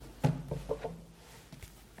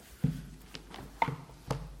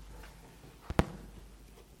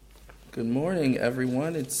Good morning,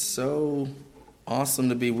 everyone. It's so awesome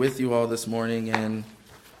to be with you all this morning and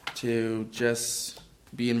to just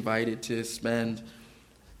be invited to spend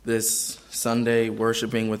this Sunday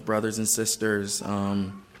worshiping with brothers and sisters.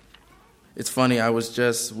 It's funny,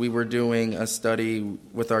 we were doing a study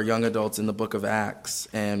with our young adults in the book of Acts,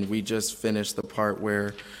 and we just finished the part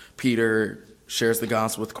where Peter shares the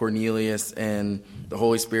gospel with Cornelius, and the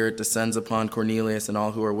Holy Spirit descends upon Cornelius and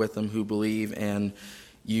all who are with him who believe, and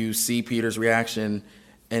you see Peter's reaction,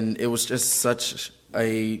 and it was just such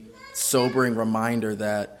a sobering reminder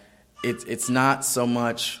that it's not so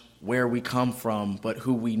much where we come from, but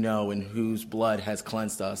who we know and whose blood has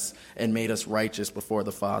cleansed us and made us righteous before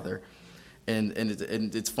the Father. And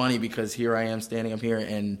it's funny because here I am standing up here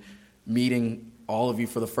and meeting all of you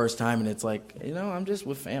for the first time, and it's like, I'm just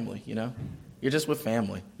with family, You're just with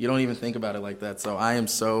family. You don't even think about it like that. So I am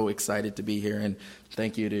so excited to be here, and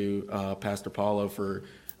thank you to Pastor Paulo for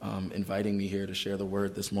inviting me here to share the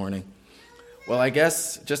word this morning. Well, I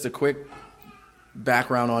guess just a quick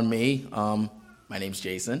background on me. My name's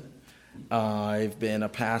Jason. I've been a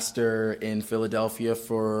pastor in Philadelphia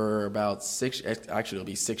for about it'll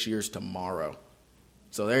be 6 years tomorrow.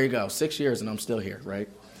 So there you go, 6 years and I'm still here, right?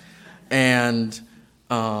 And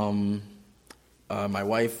my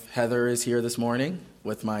wife, Heather, is here this morning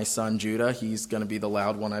with my son, Judah. He's going to be the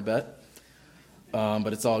loud one, I bet.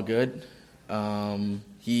 But it's all good.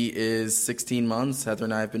 He is 16 months. Heather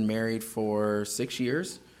and I have been married for 6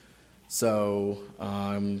 years. So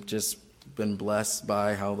I'm just been blessed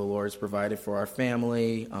by how the Lord's provided for our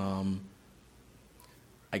family.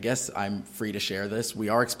 I guess I'm free to share this. We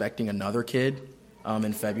are expecting another kid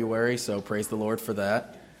in February, so praise the Lord for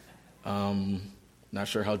that. Not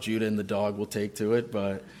sure how Judah and the dog will take to it,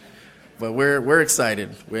 but we're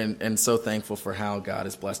excited and so thankful for how God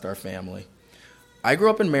has blessed our family. I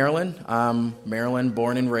grew up in Maryland. Maryland,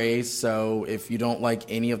 born and raised, so if you don't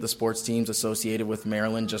like any of the sports teams associated with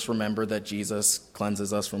Maryland, just remember that Jesus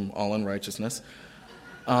cleanses us from all unrighteousness.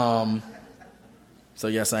 So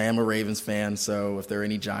yes, I am a Ravens fan, so if there are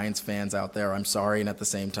any Giants fans out there, I'm sorry, and at the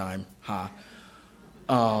same time,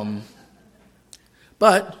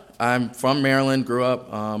 But I'm from Maryland, grew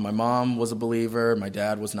up. My mom was a believer. My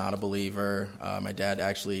dad was not a believer. My dad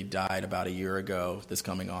actually died about a year ago, this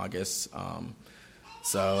coming August.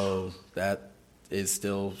 So that is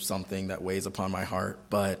still something that weighs upon my heart.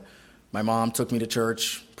 But my mom took me to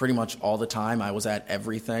church pretty much all the time. I was at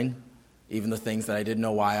everything, even the things that I didn't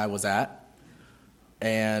know why I was at.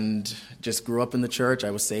 And just grew up in the church. I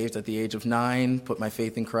was saved at the age of 9, put my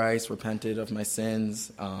faith in Christ, repented of my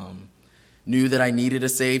sins, knew that I needed a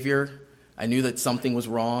Savior. I knew that something was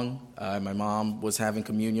wrong. My mom was having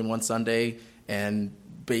communion one Sunday and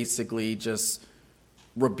basically just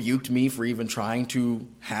rebuked me for even trying to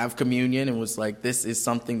have communion and was like, this is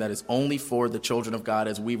something that is only for the children of God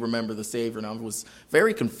as we remember the Savior. And I was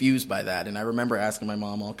very confused by that. And I remember asking my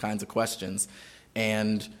mom all kinds of questions.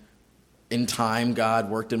 And in time, God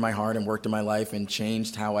worked in my heart and worked in my life and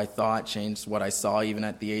changed how I thought, changed what I saw even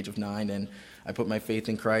at the age of 9. And I put my faith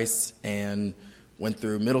in Christ and went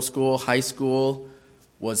through middle school, high school,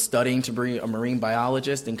 was studying to be a marine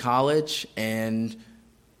biologist in college, and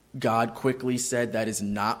God quickly said, that is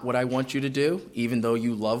not what I want you to do, even though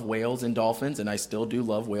you love whales and dolphins, and I still do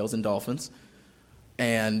love whales and dolphins.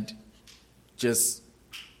 And just,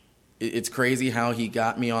 it's crazy how he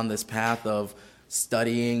got me on this path of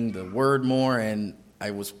studying the word more, and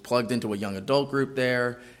I was plugged into a young adult group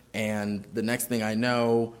there, and the next thing I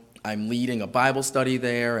know, I'm leading a Bible study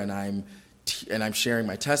there, and I'm sharing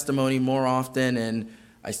my testimony more often, and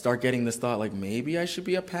I start getting this thought, like, maybe I should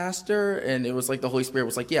be a pastor. And it was like the Holy Spirit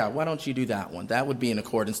was like, yeah, why don't you do that one? That would be in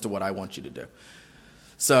accordance to what I want you to do.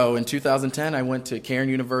 So in 2010, I went to Cairn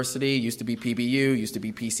University. Used to be PBU, used to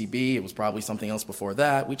be PCB. It was probably something else before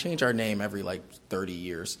that. We change our name every 30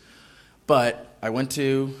 years. But I went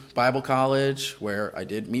to Bible college where I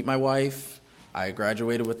did meet my wife. I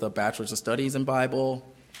graduated with a Bachelor's of Studies in Bible.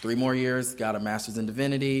 3 more years, got a Master's in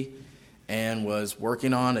Divinity, and was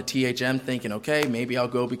working on a THM thinking, okay, maybe I'll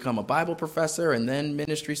go become a Bible professor and then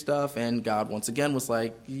ministry stuff. And God once again was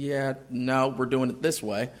like, yeah, no, we're doing it this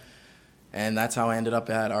way. And that's how I ended up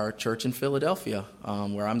at our church in Philadelphia,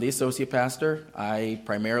 where I'm the associate pastor. I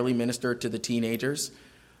primarily minister to the teenagers.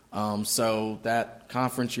 So that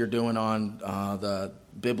conference you're doing on the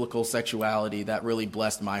biblical sexuality, that really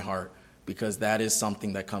blessed my heart, because that is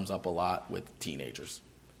something that comes up a lot with teenagers,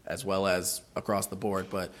 as well as across the board.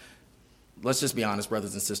 But let's just be honest,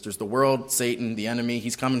 brothers and sisters. The world, Satan, the enemy,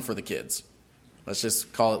 he's coming for the kids. Let's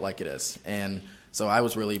just call it like it is. And so I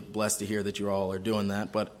was really blessed to hear that you all are doing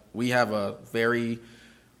that. But we have a very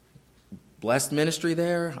blessed ministry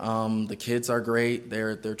there. The kids are great.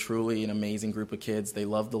 They're truly an amazing group of kids. They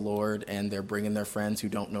love the Lord, and they're bringing their friends who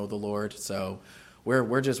don't know the Lord. So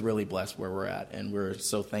we're just really blessed where we're at, and we're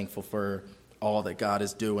so thankful for all that God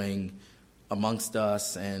is doing amongst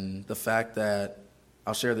us. And the fact that,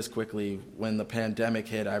 I'll share this quickly, when the pandemic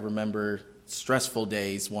hit, I remember stressful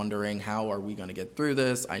days wondering, how are we going to get through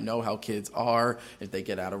this? I know how kids are. If they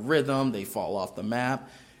get out of rhythm, they fall off the map.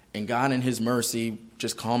 And God in his mercy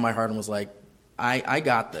just calmed my heart and was like, I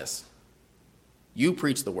got this. You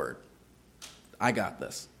preach the word. I got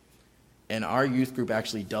this. And our youth group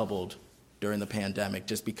actually doubled during the pandemic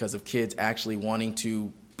just because of kids actually wanting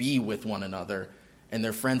to be with one another and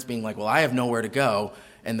their friends being like, well, I have nowhere to go.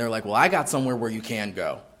 And they're like, well, I got somewhere where you can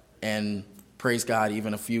go. And praise God,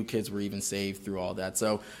 even a few kids were even saved through all that.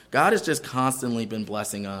 So God has just constantly been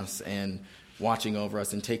blessing us and watching over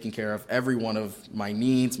us and taking care of every one of my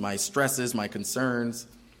needs, my stresses, my concerns,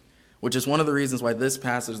 which is one of the reasons why this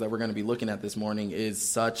passage that we're going to be looking at this morning is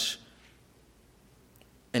such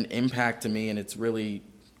an impact to me, and it's really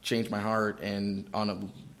changed my heart and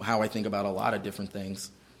how I think about a lot of different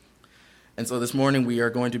things. And so this morning we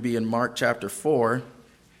are going to be in Mark chapter 4.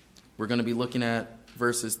 We're going to be looking at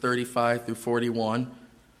verses 35 through 41,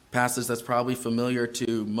 passage that's probably familiar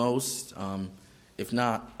to most, if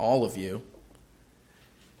not all of you.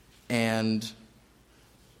 And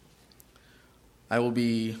I will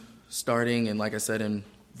be starting, and like I said, in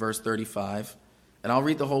verse 35. And I'll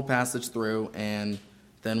read the whole passage through, and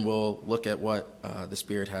then we'll look at what the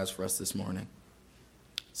Spirit has for us this morning.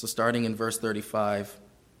 So starting in verse 35,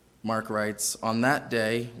 Mark writes, "On that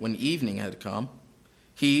day, when evening had come,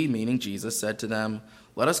 he," meaning Jesus, "said to them,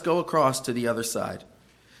 'Let us go across to the other side.'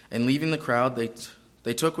 And leaving the crowd, they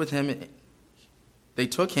took him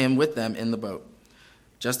with them in the boat,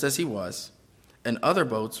 just as he was, and other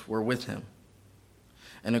boats were with him.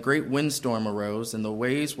 And a great windstorm arose, and the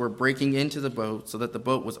waves were breaking into the boat, so that the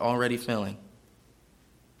boat was already filling.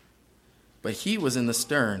 But he was in the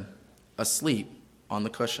stern, asleep on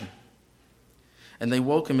the cushion. And they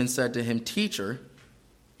woke him and said to him, 'Teacher,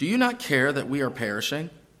 do you not care that we are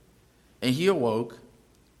perishing?' And he awoke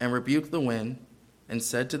and rebuked the wind and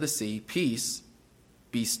said to the sea, 'Peace,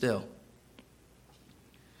 be still.'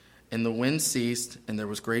 And the wind ceased, and there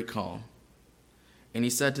was great calm. And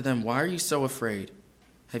he said to them, 'Why are you so afraid?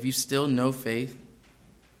 Have you still no faith?'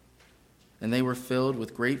 And they were filled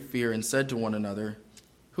with great fear and said to one another,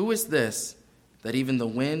 'Who is this, that even the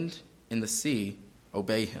wind and the sea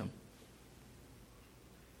obey him?'"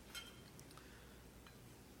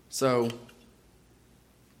 So,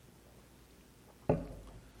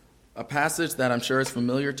 a passage that I'm sure is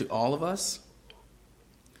familiar to all of us,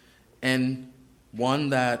 and one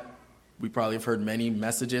that we probably have heard many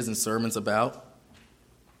messages and sermons about.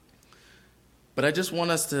 But I just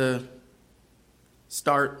want us to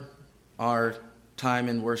start our time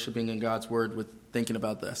in worshiping in God's Word with thinking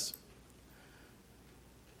about this.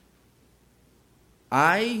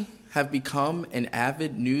 I have become an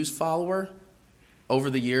avid news follower over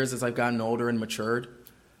the years as I've gotten older and matured.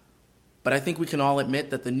 But I think we can all admit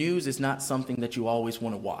that the news is not something that you always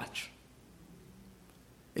want to watch.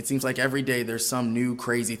 It seems like every day there's some new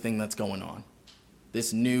crazy thing that's going on,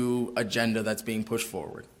 this new agenda that's being pushed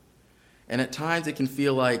forward. And at times it can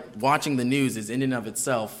feel like watching the news is in and of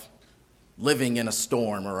itself living in a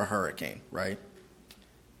storm or a hurricane, right?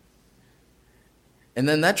 And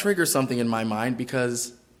then that triggers something in my mind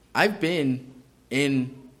because I've been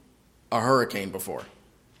in a hurricane before.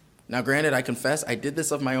 Now, granted, I confess I did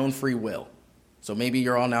this of my own free will. So maybe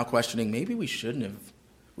you're all now questioning, maybe we should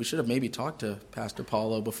have maybe talked to Pastor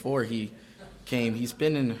Paulo before he came. He's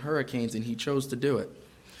been in hurricanes and he chose to do it.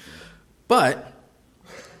 But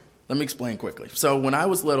let me explain quickly. So when I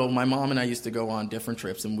was little, my mom and I used to go on different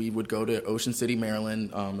trips, and we would go to Ocean City,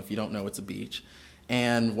 Maryland. If you don't know, it's a beach.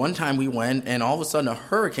 And one time we went, and all of a sudden a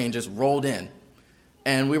hurricane just rolled in.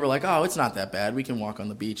 And we were like, oh, it's not that bad. We can walk on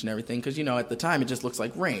the beach and everything, because, at the time it just looks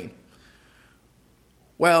like rain.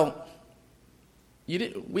 Well, we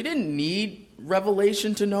didn't need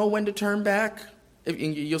revelation to know when to turn back.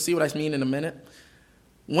 You'll see what I mean in a minute.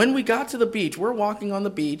 When we got to the beach, we're walking on the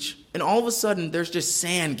beach, and all of a sudden, there's just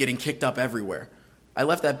sand getting kicked up everywhere. I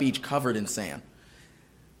left that beach covered in sand.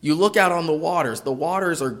 You look out on the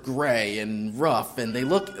waters are gray and rough, and they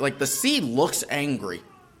look like the sea looks angry.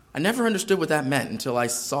 I never understood what that meant until I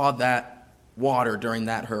saw that water during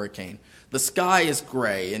that hurricane. The sky is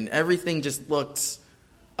gray, and everything just looks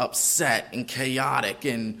upset and chaotic,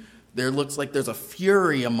 and there looks like there's a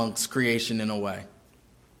fury amongst creation in a way.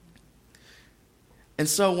 And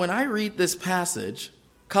so when I read this passage,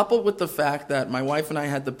 coupled with the fact that my wife and I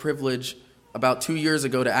had the privilege about 2 years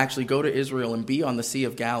ago to actually go to Israel and be on the Sea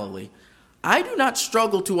of Galilee, I do not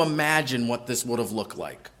struggle to imagine what this would have looked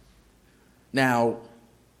like. Now,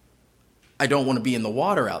 I don't want to be in the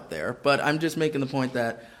water out there, but I'm just making the point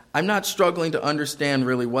that I'm not struggling to understand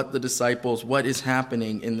really what is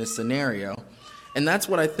happening in this scenario. And that's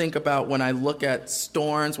what I think about when I look at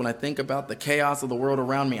storms, when I think about the chaos of the world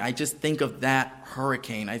around me. I just think of that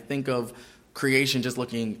hurricane. I think of creation just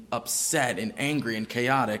looking upset and angry and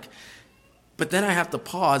chaotic. But then I have to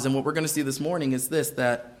pause, and what we're going to see this morning is this,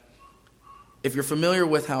 that if you're familiar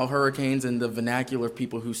with how hurricanes and the vernacular of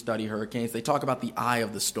people who study hurricanes, they talk about the eye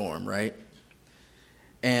of the storm, right?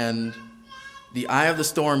 And the eye of the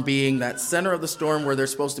storm being that center of the storm where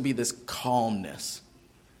there's supposed to be this calmness.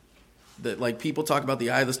 That, like, people talk about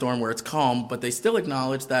the eye of the storm where it's calm, but they still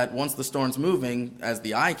acknowledge that once the storm's moving, as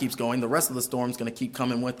the eye keeps going, the rest of the storm's going to keep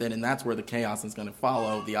coming with it, and that's where the chaos is going to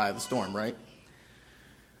follow the eye of the storm, right?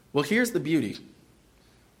 Well, here's the beauty.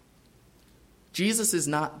 Jesus is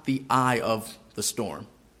not the eye of the storm.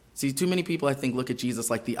 See, too many people, I think, look at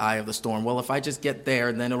Jesus like the eye of the storm. Well, if I just get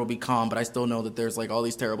there, then it'll be calm, but I still know that there's, like, all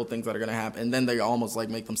these terrible things that are going to happen, and then they almost, like,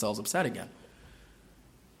 make themselves upset again.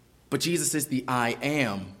 But Jesus is the I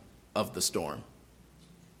am of the storm.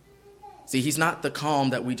 See, he's not the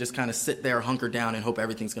calm that we just kind of sit there, hunker down, and hope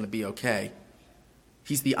everything's going to be okay.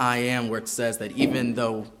 He's the I am, where it says that even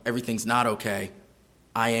though everything's not okay,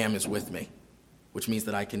 I am is with me, which means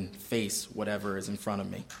that I can face whatever is in front of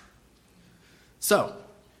me. So,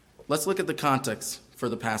 let's look at the context for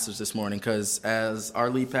the passage this morning, because as our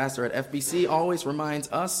lead pastor at FBC always reminds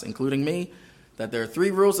us, including me, that there are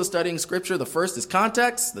 3 rules of studying Scripture. The first is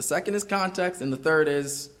context, the second is context, and the third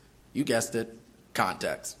is, you guessed it,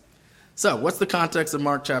 context. So, what's the context of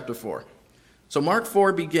Mark chapter 4? So, Mark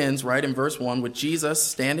 4 begins right in verse 1 with Jesus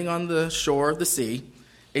standing on the shore of the sea,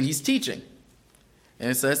 and he's teaching. And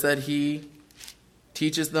it says that he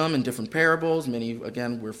teaches them in different parables, many,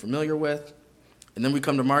 again, we're familiar with. And then we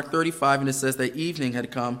come to Mark 35, and it says that evening had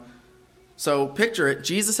come. So, picture it,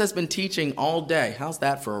 Jesus has been teaching all day. How's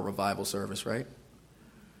that for a revival service, right?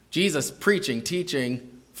 Jesus preaching,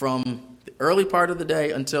 teaching from the early part of the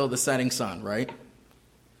day until the setting sun, right?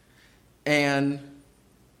 And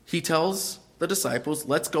he tells the disciples,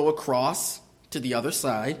 let's go across to the other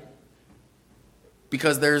side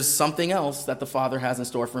because there's something else that the Father has in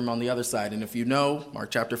store for him on the other side. And if you know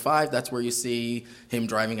Mark chapter 5, that's where you see him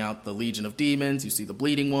driving out the legion of demons. You see the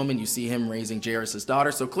bleeding woman. You see him raising Jairus'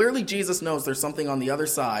 daughter. So clearly Jesus knows there's something on the other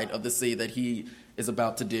side of the sea that he is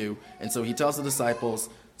about to do. And so he tells the disciples,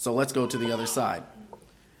 so let's go to the other side.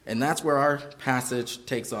 And that's where our passage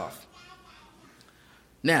takes off.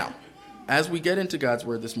 Now, as we get into God's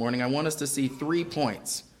word this morning, I want us to see 3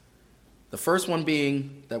 points. The first one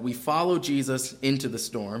being that we follow Jesus into the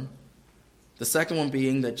storm. The second one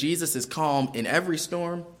being that Jesus is calm in every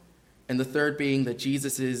storm. And the third being that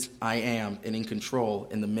Jesus is I am and in control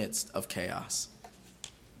in the midst of chaos.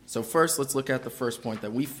 So first, let's look at the first point,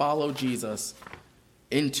 that we follow Jesus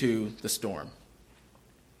into the storm.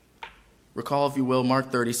 Recall, if you will, Mark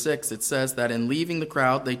 36. It says that in leaving the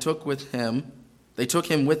crowd, they took him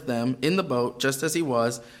with them in the boat, just as he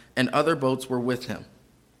was, and other boats were with him.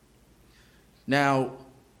 Now,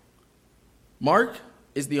 Mark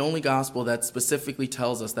is the only gospel that specifically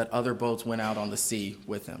tells us that other boats went out on the sea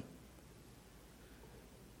with him.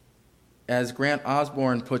 As Grant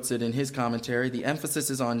Osborne puts it in his commentary, the emphasis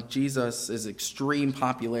is on Jesus' extreme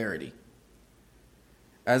popularity.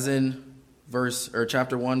 As in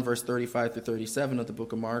chapter 1, verse 35 through 37 of the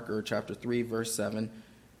book of Mark, or chapter 3, verse 7,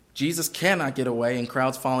 Jesus cannot get away, and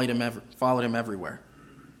crowds followed him everywhere.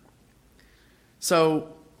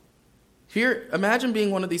 So, here, imagine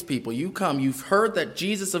being one of these people. You've heard that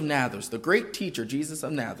Jesus of Nazareth, the great teacher, Jesus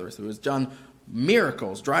of Nazareth, who has done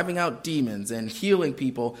miracles, driving out demons and healing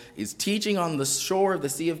people, is teaching on the shore of the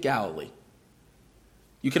Sea of Galilee.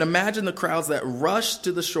 You can imagine the crowds that rush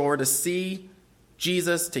to the shore to see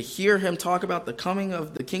Jesus, to hear him talk about the coming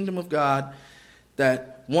of the kingdom of God,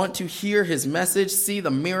 that want to hear his message, see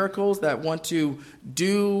the miracles, that want to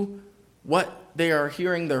do what they are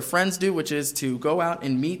hearing their friends do, which is to go out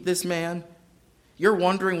and meet this man. You're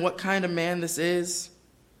wondering what kind of man this is.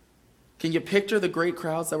 Can you picture the great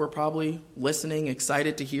crowds that were probably listening,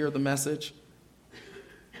 excited to hear the message?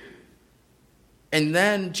 And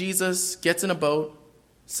then Jesus gets in a boat,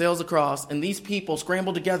 sails across, and these people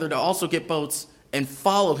scramble together to also get boats and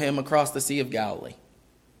follow him across the Sea of Galilee.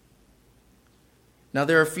 Now,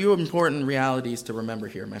 there are a few important realities to remember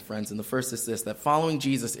here, my friends, and the first is this, that following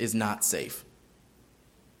Jesus is not safe.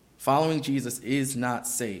 Following Jesus is not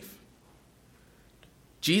safe.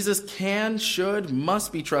 Jesus can, should,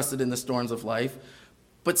 must be trusted in the storms of life,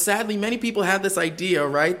 But sadly, many people have this idea,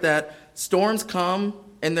 right, that storms come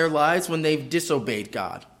in their lives when they've disobeyed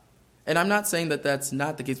God. And I'm not saying that that's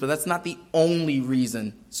not the case, but that's not the only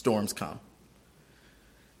reason storms come.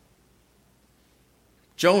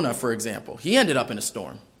 Jonah, for example, he ended up in a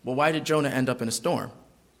storm. Well, why did Jonah end up in a storm?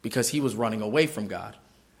 Because he was running away from God.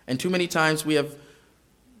 And too many times we have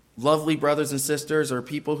lovely brothers and sisters or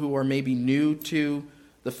people who are maybe new to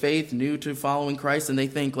the faith, new to following Christ, and they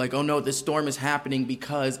think like, oh no, this storm is happening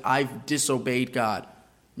because I've disobeyed God.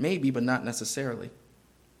 Maybe, but not necessarily.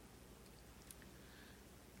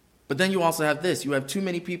 But then you also have this. You have too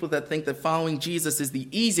many people that think that following Jesus is the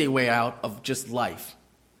easy way out of just life.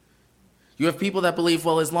 You have people that believe,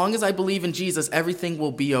 well, as long as I believe in Jesus, everything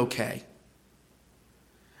will be okay.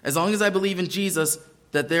 As long as I believe in Jesus,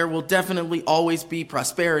 that there will definitely always be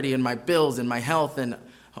prosperity in my bills and my health. And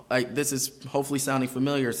this is hopefully sounding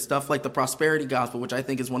familiar. Stuff like the prosperity gospel, which I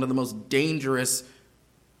think is one of the most dangerous,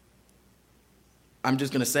 I'm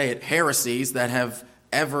just going to say it, heresies that have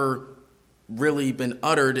ever really been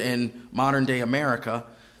uttered in modern day America,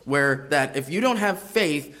 where that if you don't have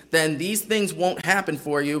faith, then these things won't happen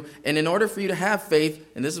for you. And in order for you to have faith,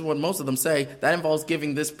 and this is what most of them say, that involves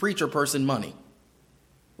giving this preacher person money.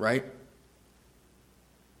 Right?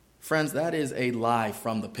 Friends, that is a lie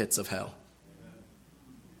from the pits of hell.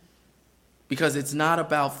 Because it's not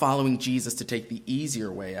about following Jesus to take the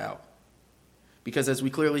easier way out. Because as we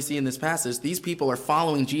clearly see in this passage, these people are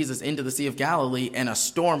following Jesus into the Sea of Galilee and a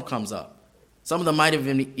storm comes up. Some of them might have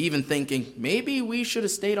been even thinking, maybe we should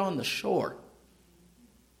have stayed on the shore.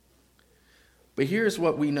 But here's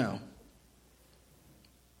what we know.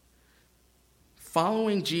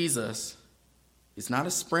 Following Jesus is not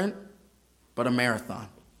a sprint, but a marathon.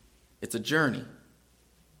 It's a journey.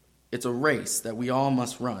 It's a race that we all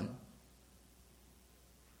must run.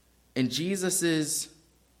 And Jesus'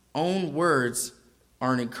 own words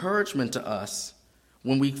are an encouragement to us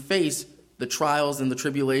when we face the trials and the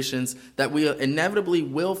tribulations that we inevitably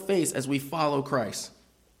will face as we follow Christ.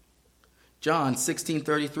 John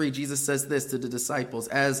 16:33, Jesus says this to the disciples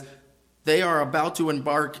as they are about to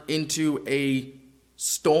embark into a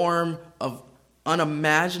storm of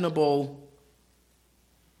unimaginable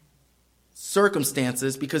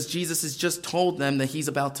circumstances because Jesus has just told them that he's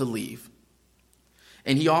about to leave.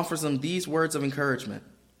 And he offers them these words of encouragement.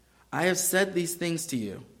 I have said these things to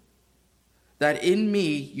you, that in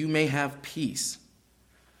me you may have peace.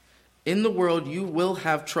 In the world you will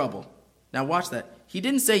have trouble. Now watch that. He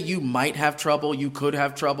didn't say you might have trouble, you could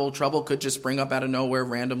have trouble. Trouble could just spring up out of nowhere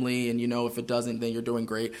randomly, and if it doesn't, then you're doing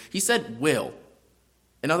great. He said will.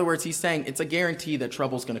 In other words, he's saying it's a guarantee that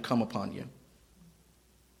trouble's going to come upon you.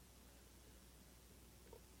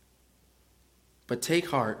 But take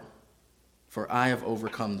heart, for I have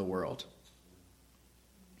overcome the world.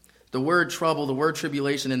 The word trouble, the word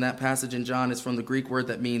tribulation in that passage in John is from the Greek word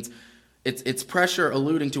that means it's pressure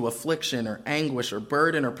alluding to affliction or anguish or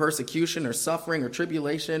burden or persecution or suffering or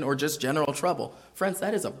tribulation or just general trouble. Friends,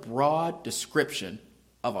 that is a broad description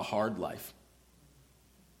of a hard life.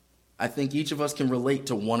 I think each of us can relate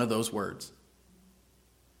to one of those words.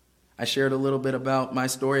 I shared a little bit about my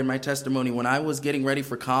story and my testimony. When I was getting ready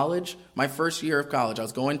for college, my first year of college, I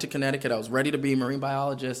was going to Connecticut. I was ready to be a marine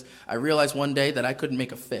biologist. I realized one day that I couldn't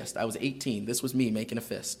make a fist. I was 18. This was me making a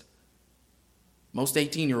fist. Most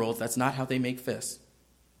 18-year-olds, that's not how they make fists.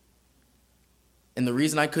 And the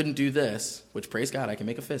reason I couldn't do this, which praise God, I can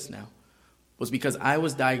make a fist now, was because I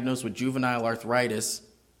was diagnosed with juvenile arthritis,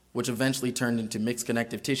 which eventually turned into mixed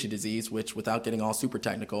connective tissue disease, which, without getting all super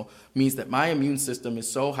technical, means that my immune system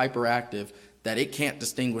is so hyperactive that it can't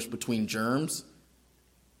distinguish between germs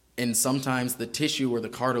and sometimes the tissue or the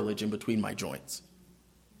cartilage in between my joints.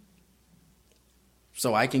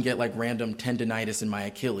 So I can get like random tendinitis in my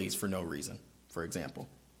Achilles for no reason, for example.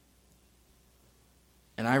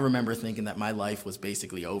 And I remember thinking that my life was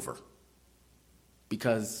basically over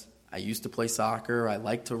because I used to play soccer, I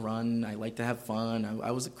liked to run, I liked to have fun.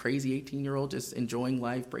 I was a crazy 18-year-old just enjoying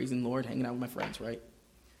life, praising the Lord, hanging out with my friends, right?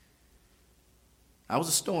 I was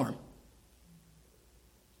a storm.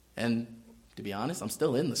 And to be honest, I'm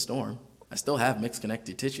still in the storm. I still have mixed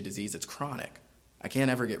connective tissue disease. It's chronic. I can't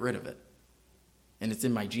ever get rid of it. And it's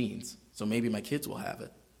in my genes, so maybe my kids will have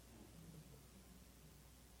it.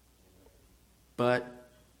 But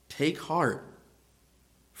take heart.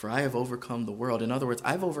 For I have overcome the world. In other words,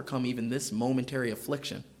 I've overcome even this momentary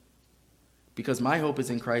affliction. Because my hope is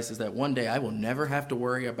in Christ is that one day I will never have to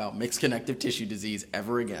worry about mixed connective tissue disease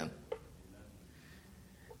ever again.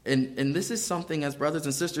 And this is something, as brothers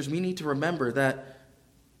and sisters, we need to remember that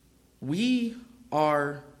we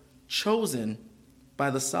are chosen by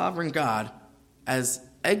the sovereign God as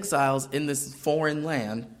exiles in this foreign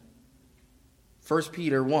land. 1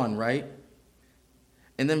 Peter 1, right?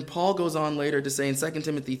 And then Paul goes on later to say in 2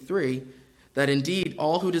 Timothy 3 that indeed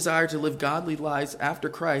all who desire to live godly lives after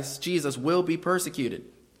Christ Jesus will be persecuted.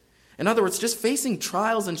 In other words, just facing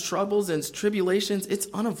trials and troubles and tribulations, it's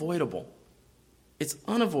unavoidable. It's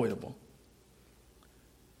unavoidable.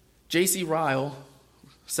 J.C. Ryle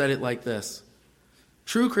said it like this: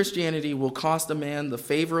 true Christianity will cost a man the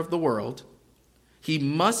favor of the world. He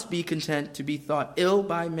must be content to be thought ill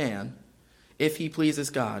by man if he pleases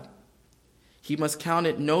God. He must count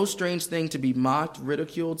it no strange thing to be mocked,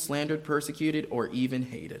 ridiculed, slandered, persecuted, or even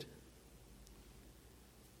hated.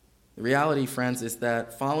 The reality, friends, is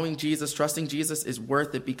that following Jesus, trusting Jesus is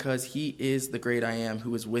worth it because he is the great I am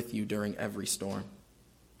who is with you during every storm.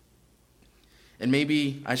 And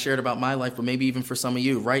maybe I shared about my life, but maybe even for some of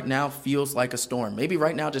you, right now feels like a storm. Maybe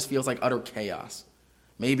right now just feels like utter chaos.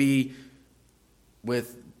 Maybe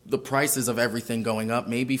with the prices of everything going up,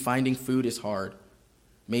 maybe finding food is hard.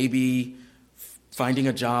 Maybe finding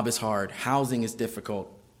a job is hard. Housing is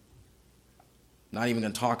difficult. Not even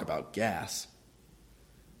going to talk about gas.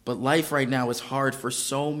 But life right now is hard for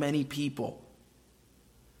so many people.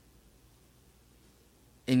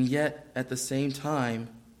 And yet, at the same time,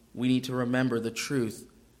 we need to remember the truth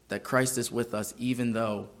that Christ is with us, even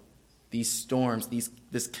though these storms,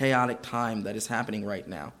 this chaotic time that is happening right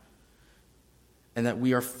now, and that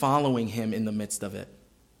we are following him in the midst of it,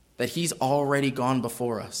 that he's already gone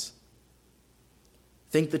before us.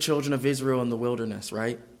 Think the children of Israel in the wilderness,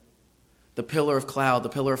 right? The pillar of cloud, the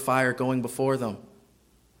pillar of fire going before them.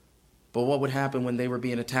 But what would happen when they were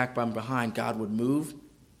being attacked from behind? God would move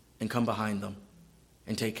and come behind them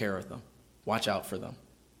and take care of them, watch out for them,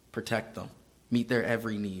 protect them, meet their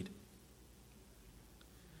every need.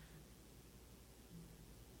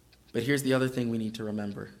 But here's the other thing we need to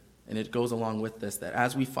remember, and it goes along with this, that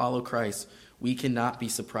as we follow Christ, we cannot be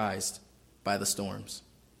surprised by the storms.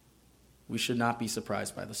 We should not be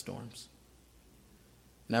surprised by the storms.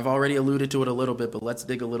 And I've already alluded to it a little bit, but let's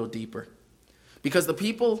dig a little deeper. Because the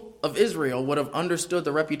people of Israel would have understood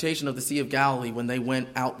the reputation of the Sea of Galilee when they went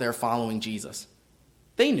out there following Jesus.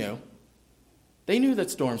 They knew. They knew that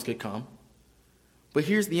storms could come. But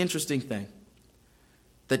here's the interesting thing,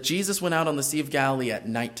 that Jesus went out on the Sea of Galilee at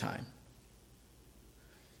nighttime.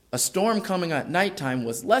 A storm coming at nighttime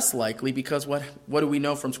was less likely because what do we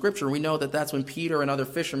know from Scripture? We know that that's when Peter and other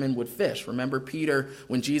fishermen would fish. Remember Peter,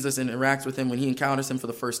 when Jesus interacts with him, when he encounters him for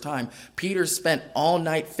the first time, Peter spent all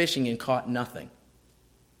night fishing and caught nothing.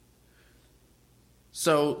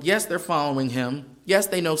 So, yes, they're following him. Yes,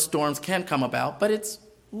 they know storms can come about, but it's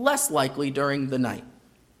less likely during the night.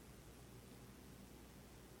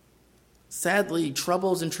 Sadly,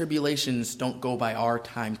 troubles and tribulations don't go by our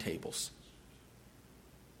timetables.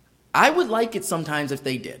 I would like it sometimes if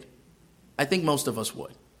they did. I think most of us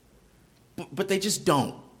would. But they just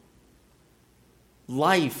don't.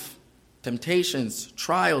 Life, temptations,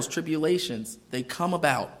 trials, tribulations, they come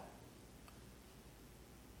about.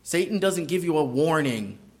 Satan doesn't give you a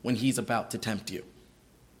warning when he's about to tempt you.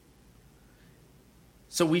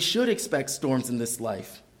 So we should expect storms in this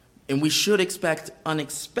life, and we should expect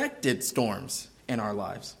unexpected storms in our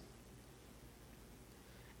lives.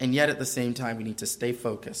 And yet at the same time, we need to stay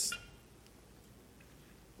focused.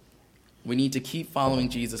 We need to keep following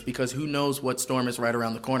Jesus because who knows what storm is right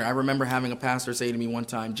around the corner. I remember having a pastor say to me one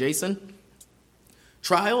time, Jason,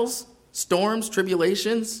 trials, storms,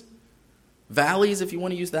 tribulations, valleys, if you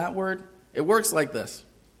want to use that word, it works like this.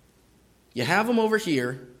 You have them over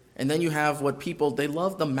here, and then you have what people, they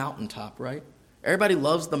love the mountaintop, right? Everybody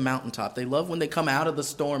loves the mountaintop. They love when they come out of the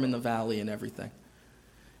storm in the valley and everything.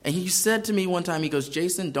 And he said to me one time, he goes,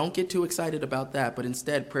 Jason, don't get too excited about that, but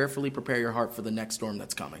instead prayerfully prepare your heart for the next storm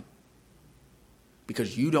that's coming.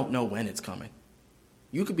 Because you don't know when it's coming.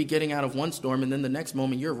 You could be getting out of one storm, and then the next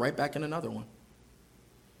moment you're right back in another one.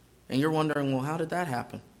 And you're wondering, well, how did that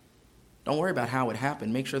happen? Don't worry about how it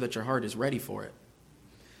happened. Make sure that your heart is ready for it.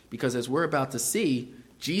 Because as we're about to see,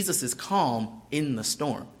 Jesus is calm in the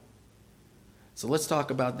storm. So let's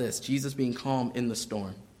talk about this, Jesus being calm in the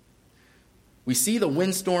storm. We see the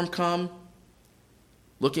windstorm come.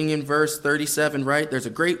 Looking in verse 37, right? There's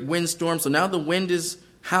a great windstorm. So now the wind is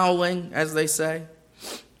howling, as they say.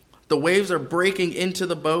 The waves are breaking into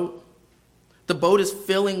the boat. The boat is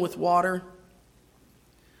filling with water.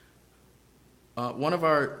 One of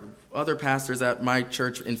our other pastors at my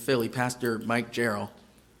church in Philly, Pastor Mike Jarrell,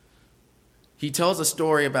 he tells a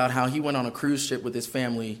story about how he went on a cruise ship with his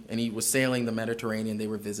family, and he was sailing the Mediterranean. They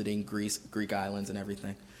were visiting Greece, Greek islands and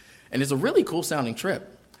everything. And it's a really cool-sounding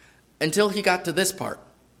trip until he got to this part.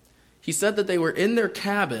 He said that they were in their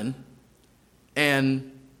cabin,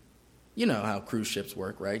 and You know how cruise ships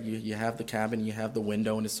work, right? You have the cabin, you have the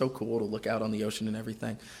window, and it's so cool to look out on the ocean and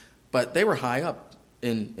everything. But they were high up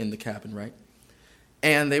in the cabin, right?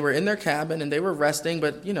 And they were in their cabin, and they were resting,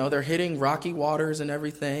 but, they're hitting rocky waters and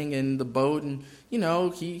everything, and the boat, and,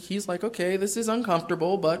 he's like, okay, this is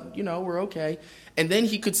uncomfortable, but, we're okay. And then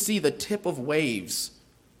he could see the tip of waves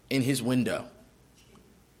in his window.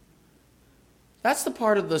 That's the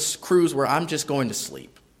part of this cruise where I'm just going to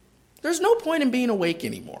sleep. There's no point in being awake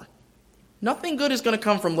anymore. Nothing good is going to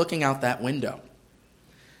come from looking out that window.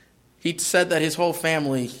 He said that his whole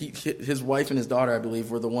family, his wife and his daughter, I believe,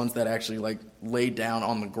 were the ones that actually laid down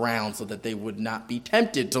on the ground so that they would not be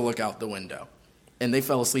tempted to look out the window. And they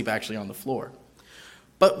fell asleep actually on the floor.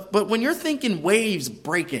 But when you're thinking waves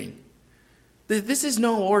breaking, this is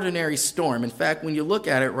no ordinary storm. In fact, when you look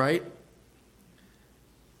at it, right,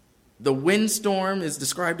 the windstorm is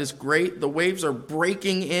described as great. The waves are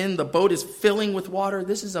breaking in. The boat is filling with water.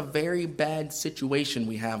 This is a very bad situation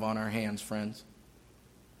we have on our hands, friends.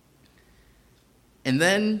 And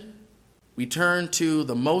then we turn to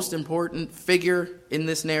the most important figure in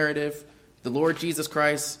this narrative, the Lord Jesus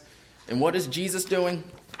Christ. And what is Jesus doing?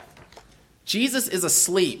 Jesus is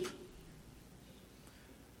asleep.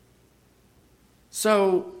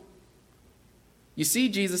 So, you see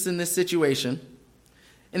Jesus in this situation,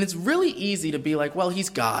 and it's really easy to be like, well, he's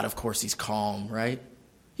God. Of course he's calm, right?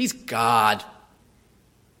 He's God.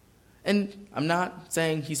 And I'm not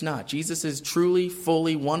saying he's not. Jesus is truly,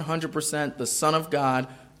 fully, 100% the Son of God,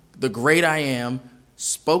 the great I am,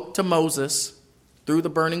 spoke to Moses through the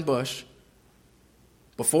burning bush.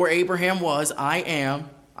 Before Abraham was, I am.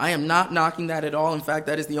 I am not knocking that at all. In fact,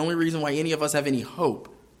 that is the only reason why any of us have any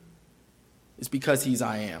hope, is because he's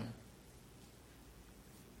I am.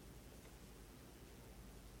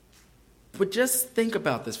 But just think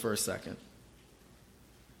about this for a second.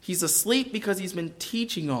 He's asleep because he's been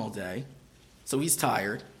teaching all day, so he's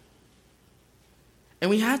tired. And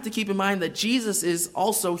we have to keep in mind that Jesus is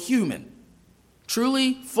also human.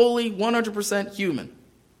 Truly, fully, 100% human.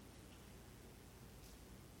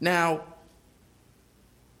 Now,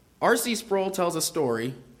 R.C. Sproul tells a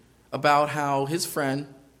story about how his friend,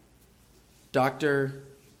 Dr.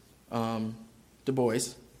 Du Bois,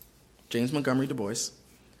 James Montgomery Du Bois,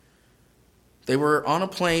 they were on a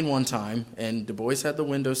plane one time, and Du Bois had the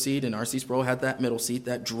window seat, and R.C. Sproul had that middle seat,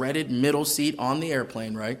 that dreaded middle seat on the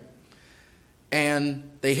airplane, right?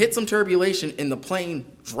 And they hit some turbulation, and the plane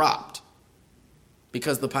dropped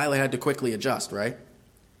because the pilot had to quickly adjust, right?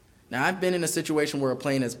 Now, I've been in a situation where a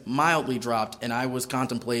plane has mildly dropped, and I was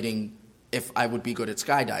contemplating if I would be good at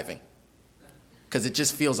skydiving because it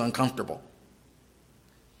just feels uncomfortable.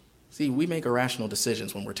 See, we make irrational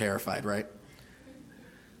decisions when we're terrified, right?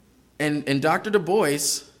 And Dr. Du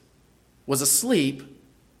Bois was asleep,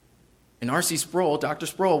 and R.C. Sproul, Dr.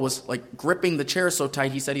 Sproul, was gripping the chair so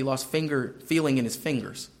tight he said he lost feeling in his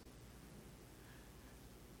fingers.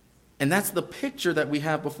 And that's the picture that we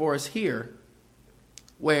have before us here,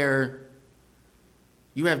 where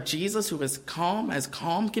you have Jesus who is calm as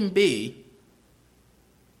calm can be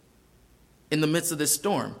in the midst of this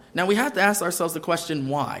storm. Now, we have to ask ourselves the question,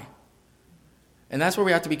 why? And that's where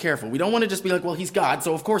we have to be careful. We don't want to just be like, well, he's God,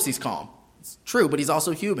 so of course he's calm. It's true, but he's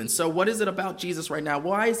also human. So what is it about Jesus right now?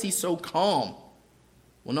 Why is he so calm?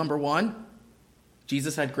 Well, number one,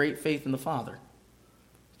 Jesus had great faith in the Father.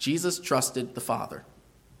 Jesus trusted the Father.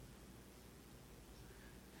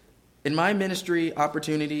 In my ministry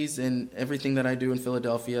opportunities and everything that I do in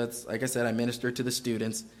Philadelphia, it's, like I said, I minister to the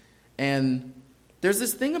students. And there's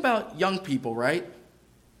this thing about young people, right?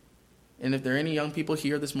 And if there are any young people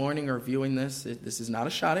here this morning or viewing this, this is not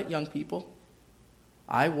a shot at young people.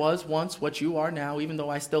 I was once what you are now, even though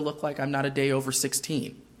I still look like I'm not a day over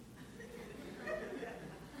 16.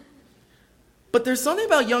 But there's something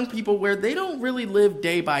about young people where they don't really live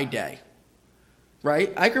day by day,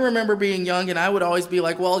 right? I can remember being young and I would always be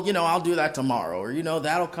like, well, I'll do that tomorrow, or,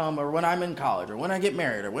 that'll come, or when I'm in college, or when I get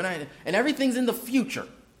married, or and everything's in the future.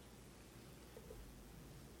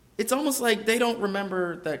 It's almost like they don't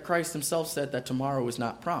remember that Christ himself said that tomorrow is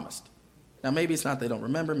not promised. Now, maybe it's not they don't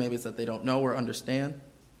remember. Maybe it's that they don't know or understand.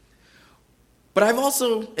 But I've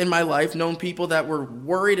also, in my life, known people that were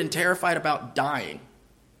worried and terrified about dying.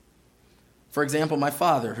 For example, my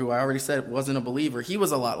father, who I already said wasn't a believer, he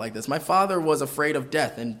was a lot like this. My father was afraid of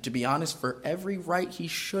death, and to be honest, for every right he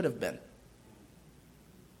should have been.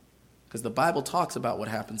 Because the Bible talks about what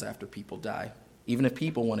happens after people die, even if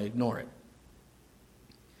people want to ignore it.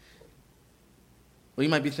 Well, you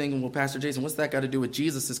might be thinking, well, Pastor Jason, what's that got to do with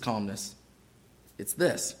Jesus' calmness? It's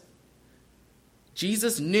this.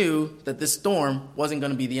 Jesus knew that this storm wasn't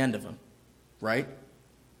going to be the end of him, right?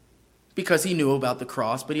 because he knew about the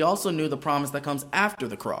cross, but he also knew the promise that comes after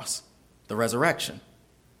the cross, the resurrection.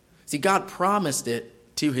 See, God promised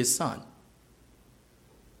it to his son.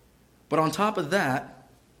 But on top of that,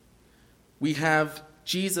 we have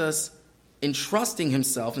Jesus entrusting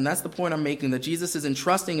himself, and that's the point I'm making, that Jesus is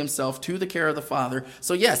entrusting himself to the care of the Father.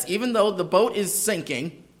 So yes, even though the boat is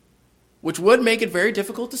sinking, which would make it very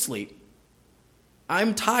difficult to sleep,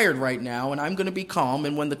 I'm tired right now, and I'm going to be calm,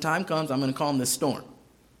 and when the time comes, I'm going to calm this storm.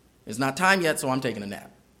 It's not time yet, so I'm taking a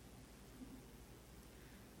nap.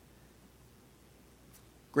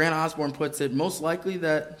 Grant Osborne puts it, most likely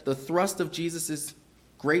that the thrust of Jesus'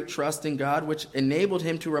 great trust in God, which enabled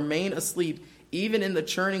him to remain asleep even in the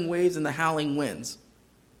churning waves and the howling winds.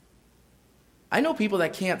 I know people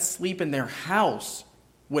that can't sleep in their house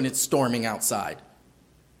when it's storming outside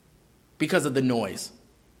because of the noise.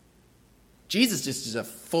 Jesus just is a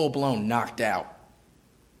full-blown knocked out.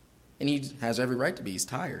 And he has every right to be. He's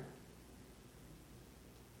tired.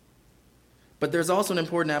 But there's also an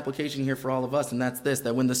important application here for all of us, and that's this,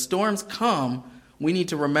 that when the storms come, we need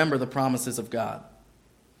to remember the promises of God.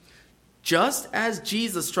 Just as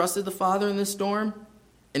Jesus trusted the Father in this storm,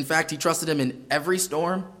 in fact, he trusted him in every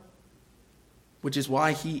storm, which is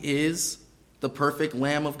why he is the perfect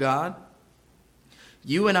Lamb of God,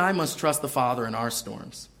 you and I must trust the Father in our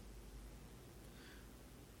storms.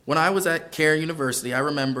 When I was at Care University, I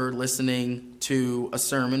remember listening to a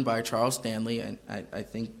sermon by Charles Stanley, and I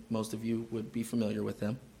think most of you would be familiar with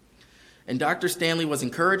him. And Dr. Stanley was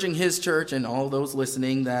encouraging his church and all those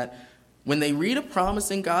listening that when they read a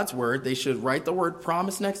promise in God's word, they should write the word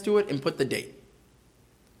promise next to it and put the date.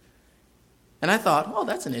 And I thought, oh,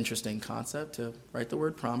 that's an interesting concept, to write the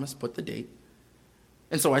word promise, put the date.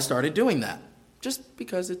 And so I started doing that, just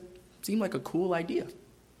because it seemed like a cool idea.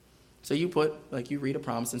 So you put, like you read a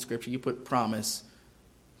promise in Scripture, you put promise,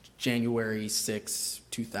 January 6,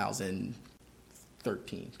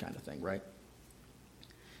 2013 kind of thing, right?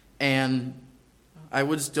 And I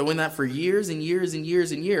was doing that for years and years and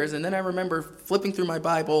years and years. And then I remember flipping through my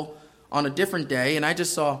Bible on a different day, and I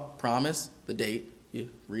just saw promise, the date. You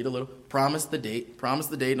read a little, promise, the date.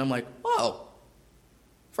 And I'm like, whoa.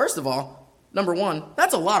 First of all, number one,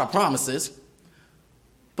 that's a lot of promises.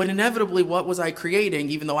 But inevitably, what was I creating,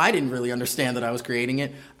 even though I didn't really understand that I was creating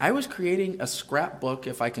it? I was creating a scrapbook,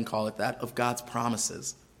 if I can call it that, of God's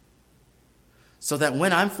promises. So that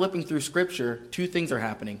when I'm flipping through Scripture, two things are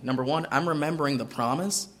happening. Number one, I'm remembering the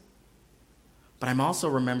promise, but I'm also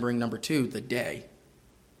remembering, number two, the day.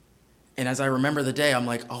 And as I remember the day, I'm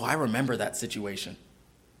like, oh, I remember that situation.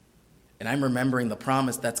 And I'm remembering the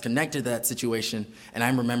promise that's connected to that situation, and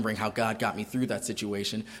I'm remembering how God got me through that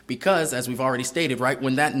situation. Because, as we've already stated, right,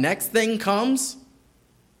 when that next thing comes,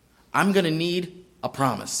 I'm going to need a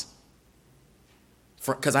promise.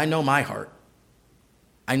 Because I know my heart.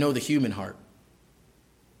 I know the human heart.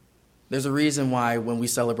 There's a reason why when we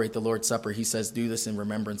celebrate the Lord's Supper, he says, do this in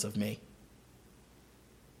remembrance of me.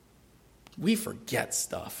 We forget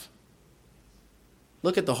stuff.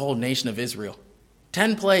 Look at the whole nation of Israel.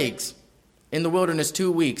 10 plagues. In the wilderness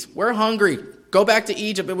 2 weeks. We're hungry. Go back to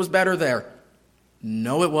Egypt. It was better there.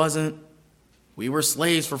 No, it wasn't. We were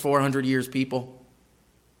slaves for 400 years, people.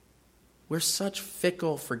 We're such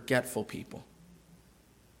fickle, forgetful people.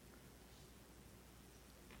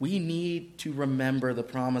 We need to remember the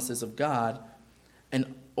promises of God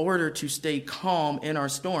in order to stay calm in our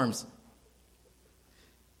storms.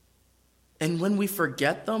 And when we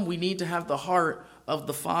forget them, we need to have the heart of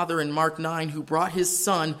the Father in Mark 9 who brought his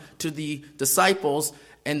son to the disciples,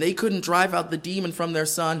 and they couldn't drive out the demon from their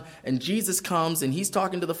son, and Jesus comes and he's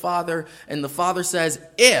talking to the Father, and the Father says,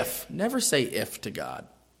 if. Never say if to God.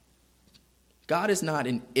 God is not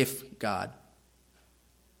an if God.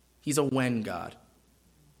 He's a when God.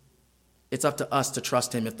 It's up to us to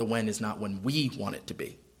trust him if the when is not when we want it to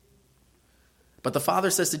be. But the Father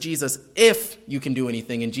says to Jesus, if you can do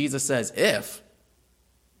anything, and Jesus says, if.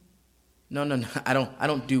 No, I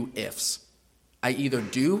don't do ifs. I either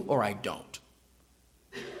do or I don't.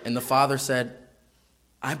 And the Father said,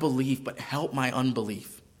 I believe, but help my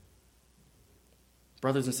unbelief.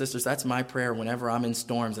 Brothers and sisters, that's my prayer whenever I'm in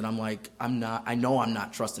storms and I'm like, I know I'm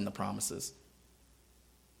not trusting the promises.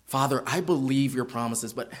 Father, I believe your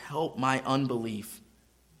promises, but help my unbelief.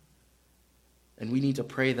 And we need to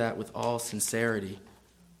pray that with all sincerity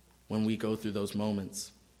when we go through those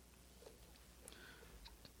moments.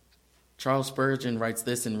 Charles Spurgeon writes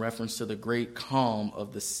this in reference to the great calm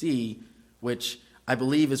of the sea, which I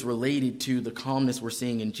believe is related to the calmness we're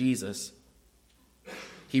seeing in Jesus.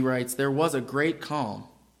 He writes, there was a great calm.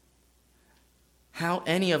 Have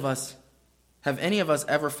any of us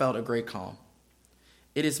ever felt a great calm?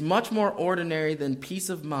 It is much more ordinary than peace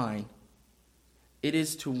of mind it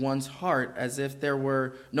is to one's heart as if there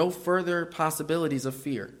were no further possibilities of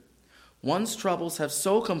fear. One's troubles have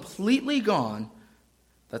so completely gone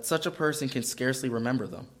that such a person can scarcely remember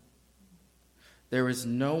them. There is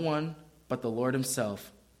no one but the Lord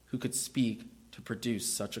himself who could speak to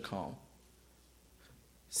produce such a calm.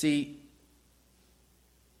 See,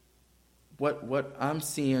 what I'm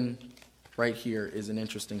seeing right here is an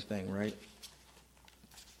interesting thing, right?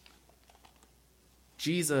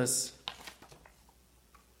 Jesus,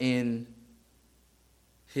 in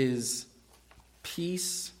his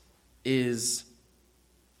peace, is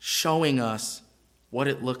showing us what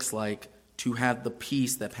it looks like to have the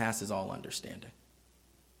peace that passes all understanding.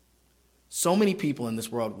 So many people in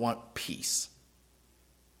this world want peace.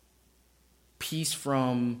 Peace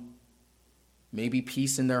from maybe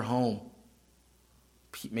peace in their home.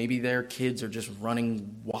 Maybe their kids are just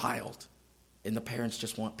running wild and the parents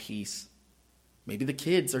just want peace. Maybe the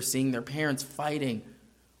kids are seeing their parents fighting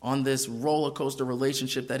on this roller coaster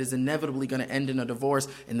relationship that is inevitably going to end in a divorce,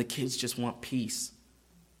 and the kids just want peace.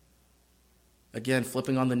 Again,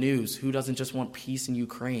 flipping on the news, who doesn't just want peace in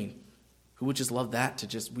Ukraine? Who would just love that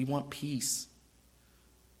we want peace,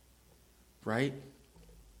 right?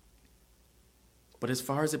 But as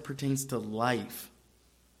far as it pertains to life,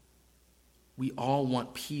 we all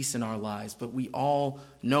want peace in our lives, but we all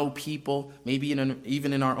know people, maybe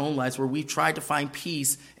even in our own lives, where we've tried to find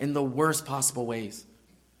peace in the worst possible ways.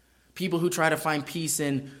 People who try to find peace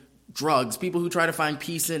in drugs, people who try to find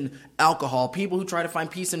peace in alcohol, people who try to find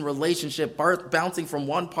peace in relationship, bouncing from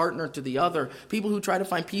one partner to the other, people who try to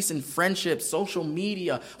find peace in friendship, social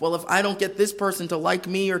media. Well, if I don't get this person to like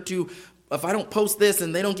me if I don't post this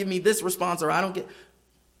and they don't give me this response, or I don't get...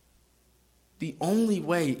 The only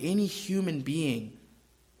way any human being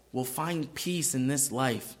will find peace in this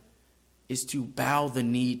life is to bow the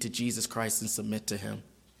knee to Jesus Christ and submit to him,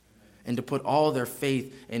 and to put all their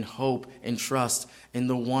faith and hope and trust in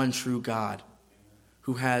the one true God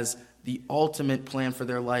who has the ultimate plan for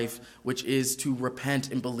their life, which is to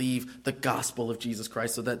repent and believe the gospel of Jesus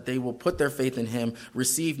Christ so that they will put their faith in him,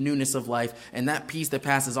 receive newness of life, and that peace that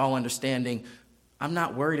passes all understanding. I'm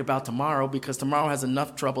not worried about tomorrow because tomorrow has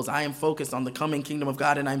enough troubles. I am focused on the coming kingdom of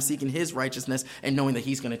God, and I'm seeking his righteousness and knowing that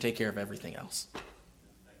he's going to take care of everything else.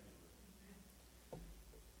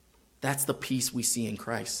 That's the peace we see in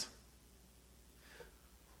Christ,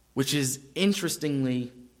 which is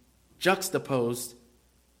interestingly juxtaposed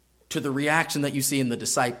to the reaction that you see in the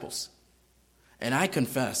disciples. And I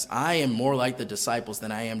confess, I am more like the disciples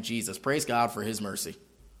than I am Jesus. Praise God for his mercy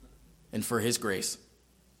and for his grace.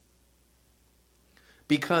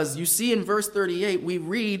 Because you see in verse 38, we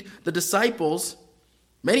read the disciples,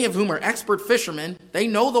 many of whom are expert fishermen. They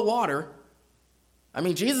know the water. I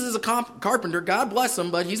mean, Jesus is a carpenter. God bless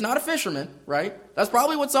him, but he's not a fisherman, right? That's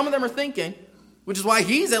probably what some of them are thinking, which is why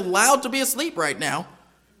he's allowed to be asleep right now.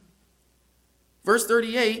 Verse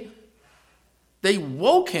 38, they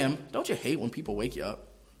woke him. Don't you hate when people wake you up?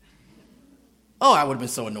 Oh, I would have been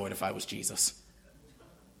so annoyed if I was Jesus.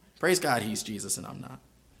 Praise God, he's Jesus and I'm not.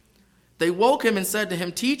 They woke him and said to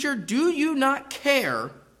him, "Teacher, do you not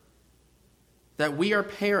care that we are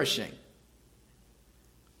perishing?"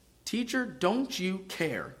 Teacher, don't you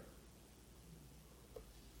care?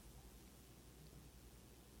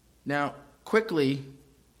 Now, quickly,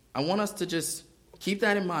 I want us to just keep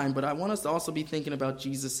that in mind, but I want us to also be thinking about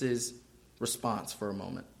Jesus' response for a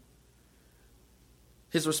moment.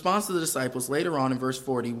 His response to the disciples later on in verse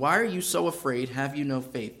 40, "Why are you so afraid? Have you no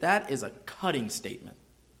faith?" That is a cutting statement.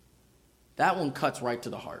 That one cuts right to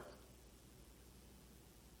the heart.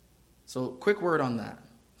 So, quick word on that.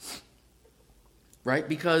 Right?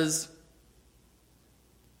 Because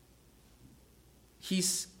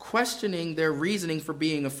he's questioning their reasoning for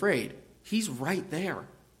being afraid. He's right there.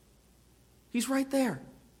 He's right there.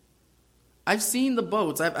 I've seen the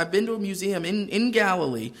boats. I've been to a museum in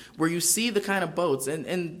Galilee where you see the kind of boats,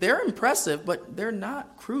 and they're impressive, but they're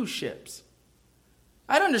not cruise ships.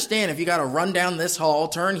 I'd understand if you got to run down this hall,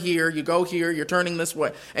 turn here, you go here, you're turning this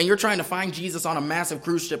way, and you're trying to find Jesus on a massive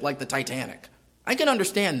cruise ship like the Titanic. I can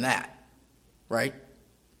understand that, right?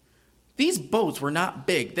 These boats were not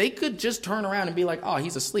big. They could just turn around and be like, "Oh,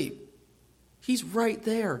 he's asleep." He's right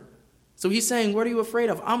there. So he's saying, "What are you afraid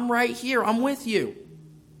of? I'm right here. I'm with you."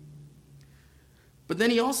 But then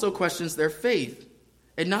he also questions their faith,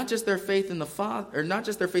 and not just their faith in the Father,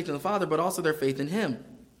 but also their faith in him.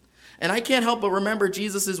 And I can't help but remember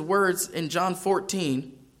Jesus' words in John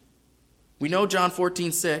 14. We know John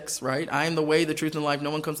 14:6, right? "I am the way, the truth, and the life. No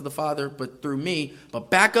one comes to the Father but through me." But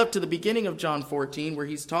back up to the beginning of John 14, where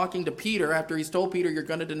he's talking to Peter after he's told Peter, "You're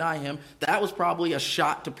going to deny him." That was probably a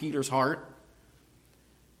shot to Peter's heart.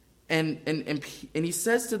 And he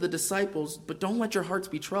says to the disciples, but don't let your hearts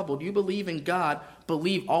be troubled. You believe in God,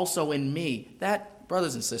 believe also in me. That,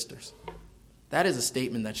 brothers and sisters, that is a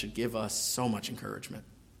statement that should give us so much encouragement.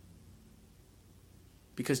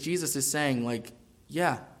 Because Jesus is saying, like,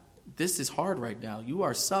 yeah, this is hard right now. You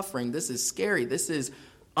are suffering. This is scary. This is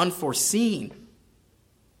unforeseen.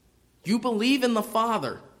 You believe in the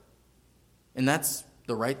Father, and that's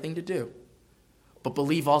the right thing to do. But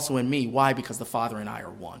believe also in me. Why? Because the Father and I are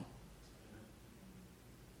one.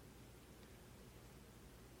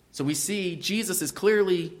 So we see Jesus is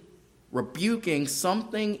clearly rebuking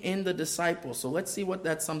something in the disciples. So let's see what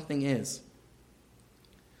that something is.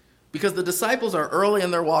 Because the disciples are early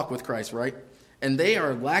in their walk with Christ, right? And they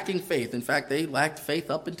are lacking faith. In fact, they lacked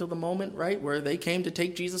faith up until the moment, right, where they came to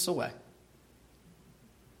take Jesus away.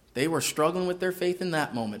 They were struggling with their faith in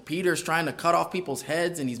that moment. Peter's trying to cut off people's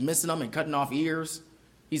heads, and he's missing them and cutting off ears.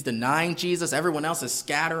 He's denying Jesus. Everyone else is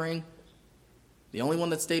scattering. The only one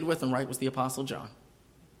that stayed with him, right, was the Apostle John.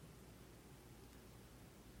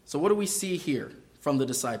 So what do we see here from the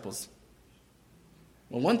disciples?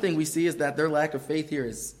 Well, one thing we see is that their lack of faith here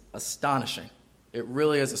is astonishing. It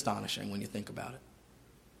really is astonishing when you think about it.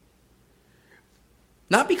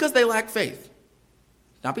 Not because they lack faith.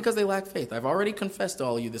 Not because they lack faith. I've already confessed to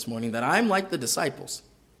all of you this morning that I'm like the disciples.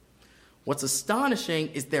 What's astonishing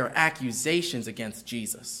is their accusations against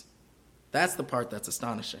Jesus. That's the part that's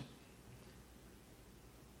astonishing.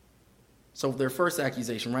 So their first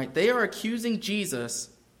accusation, right? They are accusing Jesus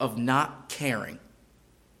of not caring.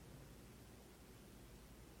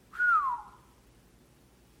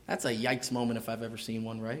 That's a yikes moment if I've ever seen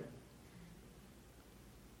one, right?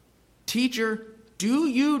 Teacher, do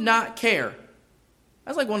you not care?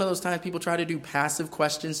 That's like one of those times people try to do passive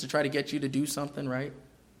questions to try to get you to do something, right?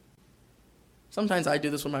 Sometimes I do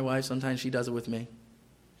this with my wife. Sometimes she does it with me,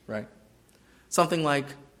 right? Something like,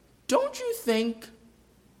 don't you think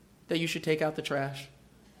that you should take out the trash?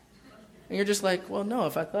 And you're just like, well, no,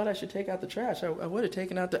 if I thought I should take out the trash, I would have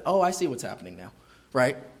taken out the... Oh, I see what's happening now,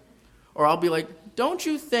 right? Or I'll be like, don't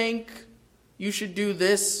you think you should do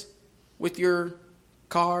this with your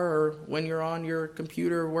car or when you're on your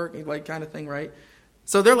computer working, like kind of thing, right?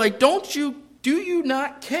 So they're like, do you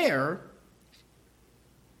not care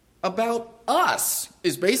about us,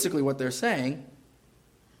 is basically what they're saying.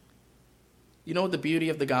 You know what the beauty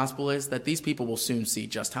of the gospel is? That these people will soon see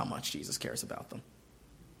just how much Jesus cares about them.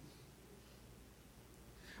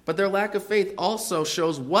 But their lack of faith also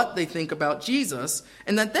shows what they think about Jesus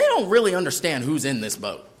and that they don't really understand who's in this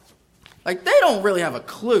boat. Like, they don't really have a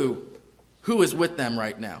clue who is with them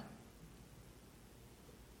right now.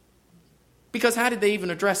 Because how did they even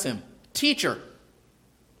address him? Teacher.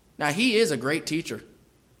 Now, he is a great teacher.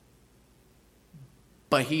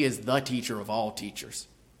 But he is the teacher of all teachers.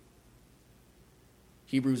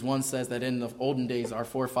 Hebrews 1 says that in the olden days our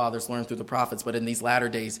forefathers learned through the prophets, but in these latter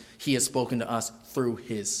days he has spoken to us through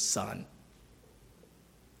his Son.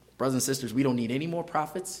 Brothers and sisters, we don't need any more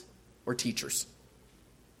prophets or teachers.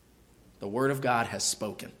 The Word of God has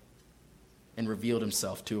spoken and revealed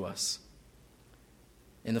himself to us.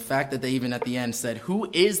 And the fact that they even at the end said, who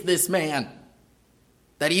is this man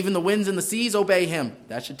that even the winds and the seas obey him?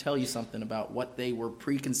 That should tell you something about what they were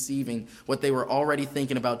preconceiving, what they were already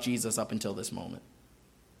thinking about Jesus up until this moment.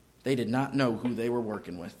 They did not know who they were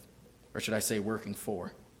working with, or should I say working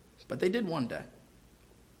for. But they did one day.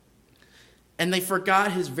 And they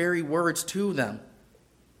forgot his very words to them.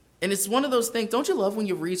 And it's one of those things, don't you love when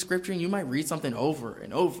you read scripture and you might read something over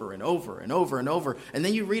and over and over and over and over, and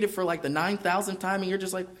then you read it for like the 9,000th time and you're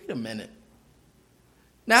just like, wait a minute.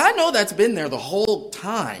 Now I know that's been there the whole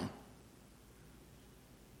time.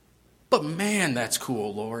 But man, that's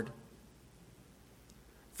cool, Lord.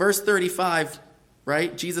 Verse 35,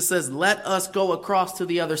 right? Jesus says, let us go across to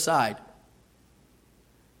the other side.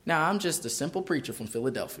 Now, I'm just a simple preacher from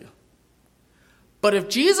Philadelphia. But if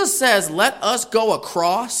Jesus says, let us go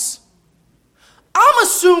across, I'm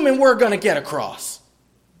assuming we're going to get across.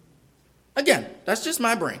 Again, that's just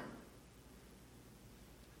my brain.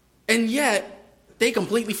 And yet, they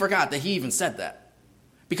completely forgot that he even said that.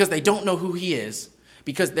 Because they don't know who he is.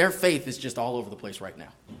 Because their faith is just all over the place right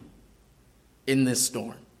now. In this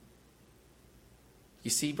storm.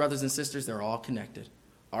 You see, brothers and sisters, they're all connected.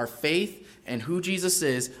 Our faith and who Jesus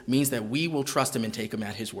is means that we will trust him and take him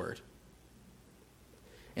at his word.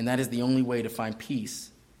 And that is the only way to find peace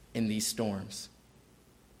in these storms.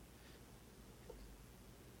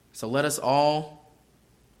 So let us all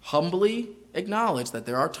humbly acknowledge that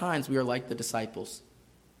there are times we are like the disciples.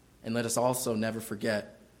 And let us also never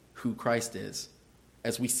forget who Christ is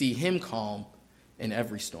as we see him calm in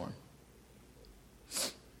every storm.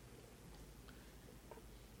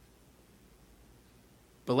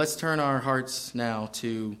 But let's turn our hearts now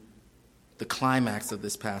to the climax of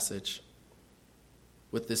this passage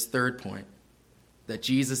with this third point, that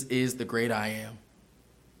Jesus is the great I am,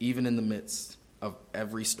 even in the midst of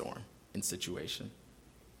every storm and situation.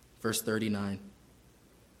 Verse 39.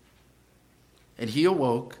 And he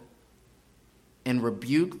awoke and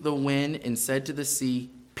rebuked the wind and said to the sea,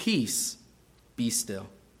 "Peace, be still."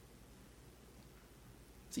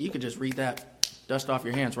 So you could just read that, dust off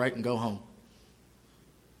your hands, right, and go home.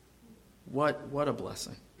 What a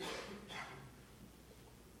blessing.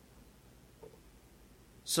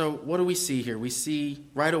 So what do we see here? We see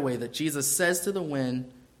right away that Jesus says to the wind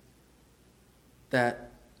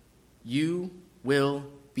that you will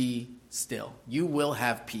be still. You will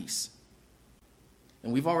have peace.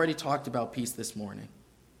 And we've already talked about peace this morning.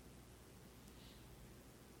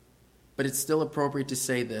 But it's still appropriate to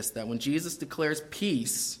say this, that when Jesus declares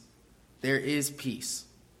peace, there is peace.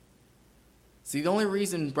 See, the only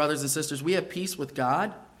reason, brothers and sisters, we have peace with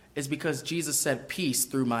God is because Jesus said, "Peace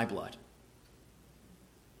through my blood."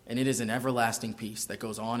 And it is an everlasting peace that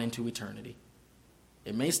goes on into eternity.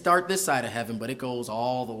 It may start this side of heaven, but it goes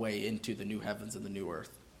all the way into the new heavens and the new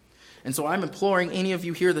earth. And so I'm imploring any of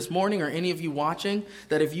you here this morning or any of you watching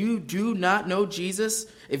that if you do not know Jesus,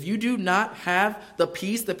 if you do not have the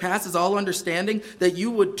peace that passes all understanding, that you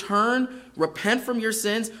would turn, repent from your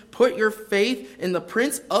sins, put your faith in the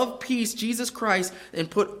Prince of Peace, Jesus Christ, and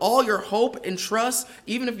put all your hope and trust,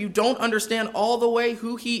 even if you don't understand all the way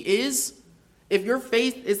who he is. If your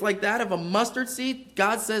faith is like that of a mustard seed,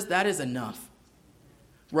 God says that is enough.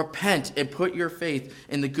 Repent and put your faith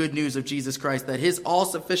in the good news of Jesus Christ, that his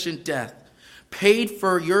all-sufficient death paid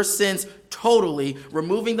for your sins totally,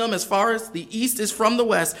 removing them as far as the east is from the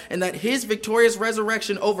west, and that his victorious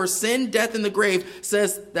resurrection over sin, death, and the grave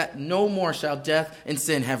says that no more shall death and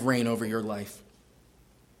sin have reign over your life.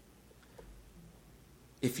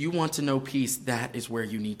 If you want to know peace, that is where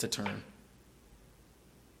you need to turn.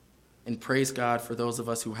 And praise God for those of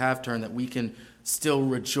us who have turned, that we can still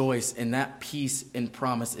rejoice, and that peace and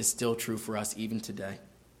promise is still true for us even today.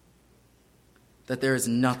 That there is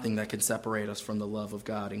nothing that can separate us from the love of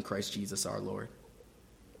God in Christ Jesus our Lord.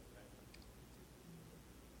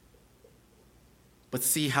 But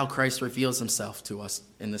see how Christ reveals himself to us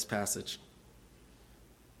in this passage.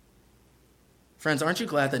 Friends, aren't you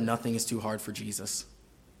glad that nothing is too hard for Jesus?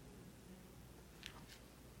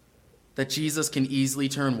 That Jesus can easily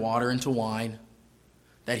turn water into wine.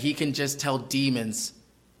 That he can just tell demons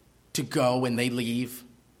to go when they leave.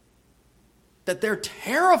 That they're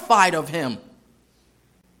terrified of him.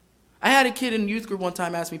 I had a kid in youth group one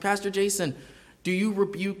time ask me, "Pastor Jason, do you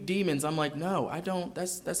rebuke demons?" I'm like, "No, I don't.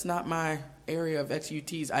 That's not my area of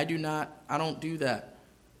expertise. I don't do that."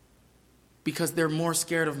 Because they're more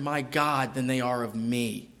scared of my God than they are of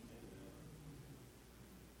me.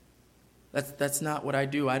 That's not what I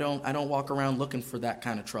do. I don't walk around looking for that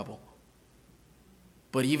kind of trouble.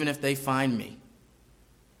 But even if they find me,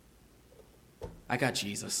 I got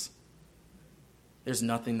Jesus. There's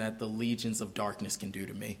nothing that the legions of darkness can do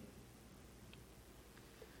to me.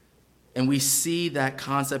 And we see that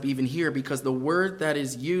concept even here because the word that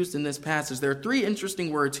is used in this passage, there are three interesting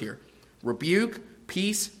words here: rebuke,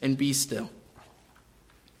 peace, and be still.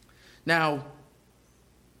 Now,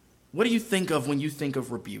 what do you think of when you think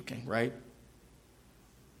of rebuking, right?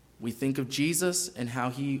 We think of Jesus and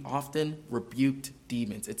how he often rebuked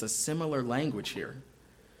demons. It's a similar language here.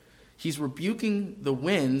 He's rebuking the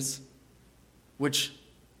winds, which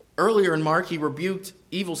earlier in Mark he rebuked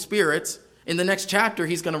evil spirits. In the next chapter,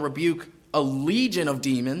 he's going to rebuke a legion of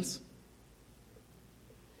demons.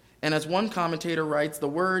 And as one commentator writes, the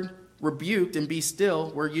word rebuked and be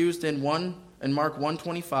still were used in Mark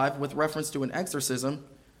 1:25 with reference to an exorcism.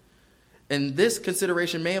 And this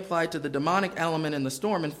consideration may apply to the demonic element in the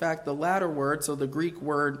storm. In fact, the latter word, so the Greek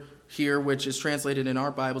word here, which is translated in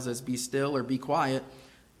our Bibles as be still or be quiet,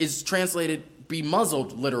 is translated be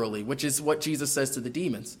muzzled literally, which is what Jesus says to the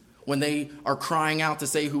demons when they are crying out to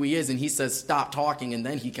say who he is, and he says stop talking, and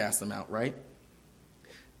then he casts them out, right?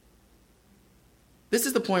 This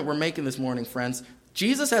is the point we're making this morning, friends.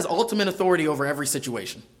 Jesus has ultimate authority over every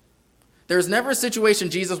situation. There's never a situation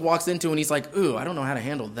Jesus walks into and he's like, "Ooh, I don't know how to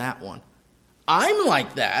handle that one." I'm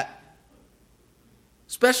like that.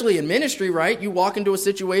 Especially in ministry, right? You walk into a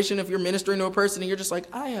situation, if you're ministering to a person, and you're just like,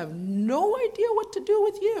 "I have no idea what to do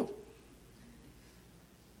with you."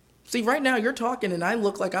 See, right now you're talking and I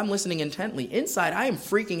look like I'm listening intently. Inside, I am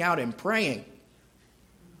freaking out and praying.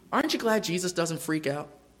 Aren't you glad Jesus doesn't freak out?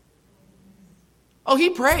 Oh,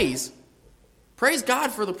 he prays. Praise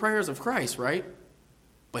God for the prayers of Christ, right?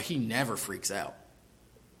 But he never freaks out.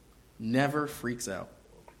 Never freaks out.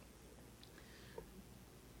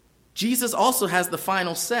 Jesus also has the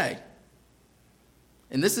final say.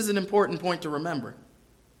 And this is an important point to remember,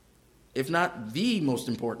 if not the most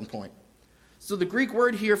important point. So the Greek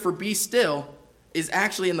word here for be still is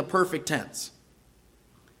actually in the perfect tense.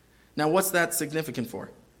 Now, what's that significant for?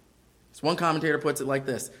 So one commentator puts it like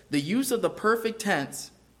this: the use of the perfect tense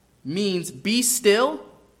means be still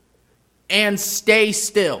and stay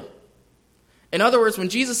still. In other words, when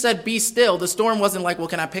Jesus said be still, the storm wasn't like, well,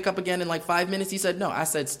 can I pick up again in like 5 minutes? He said, no, I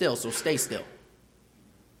said still, so stay still.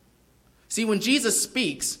 See, when Jesus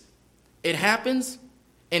speaks, it happens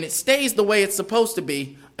and it stays the way it's supposed to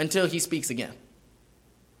be until he speaks again.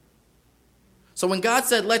 So when God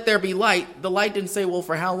said, let there be light, the light didn't say, well,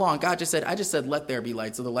 for how long? God just said, I just said, let there be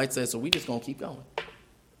light. So the light says, so we just going to keep going.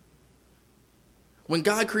 When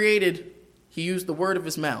God created, he used the word of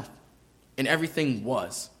his mouth and everything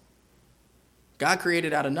was. God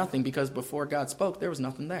created out of nothing because before God spoke, there was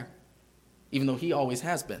nothing there, even though he always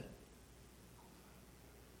has been.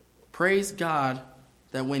 Praise God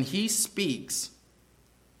that when he speaks,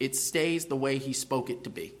 it stays the way he spoke it to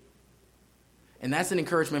be. And that's an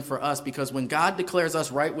encouragement for us, because when God declares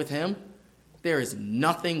us right with him, there is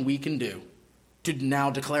nothing we can do to now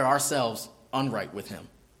declare ourselves unright with him.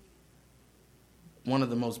 One of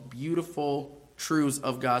the most beautiful truths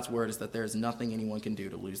of God's word is that there is nothing anyone can do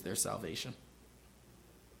to lose their salvation.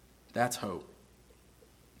 That's hope.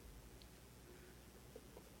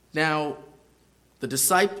 Now, the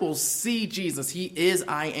disciples see Jesus. He is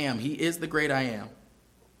I am. He is the great I am.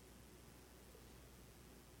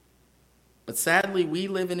 But sadly, we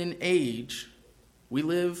live in an age,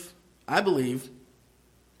 I believe,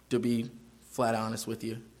 to be flat honest with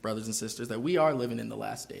you, brothers and sisters, that we are living in the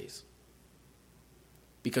last days.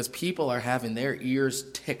 Because people are having their ears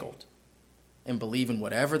tickled and believing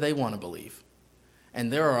whatever they want to believe.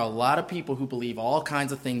 And there are a lot of people who believe all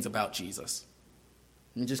kinds of things about Jesus.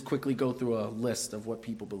 Let me just quickly go through a list of what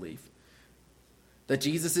people believe. That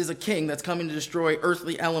Jesus is a king that's coming to destroy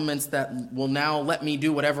earthly elements that will now let me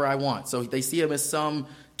do whatever I want. So they see him as some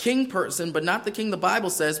king person, but not the king the Bible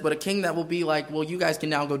says, but a king that will be like, well, you guys can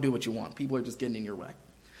now go do what you want. People are just getting in your way.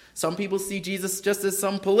 Some people see Jesus just as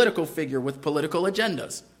some political figure with political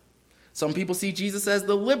agendas. Some people see Jesus as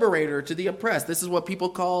the liberator to the oppressed. This is what people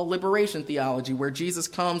call liberation theology, where Jesus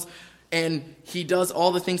comes and he does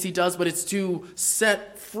all the things he does, but it's to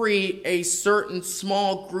set free a certain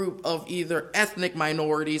small group of either ethnic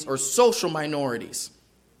minorities or social minorities.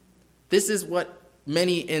 This is what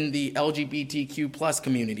many in the LGBTQ plus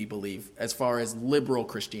community believe as far as liberal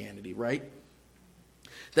Christianity, right?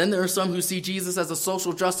 Then there are some who see Jesus as a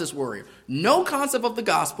social justice warrior. No concept of the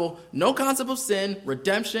gospel, no concept of sin,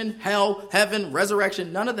 redemption, hell, heaven,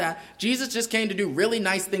 resurrection, none of that. Jesus just came to do really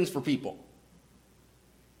nice things for people.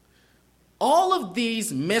 All of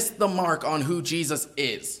these miss the mark on who Jesus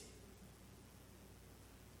is.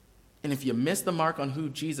 And if you miss the mark on who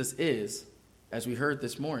Jesus is, as we heard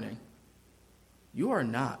this morning, you are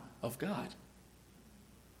not of God.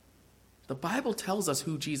 The Bible tells us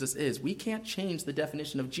who Jesus is. We can't change the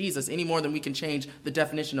definition of Jesus any more than we can change the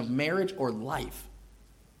definition of marriage or life.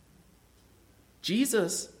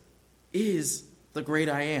 Jesus is the great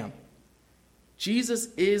I am. Jesus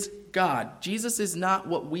is God. Jesus is not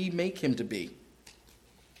what we make him to be.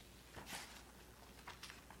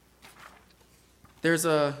 There's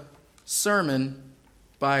a sermon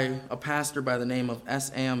by a pastor by the name of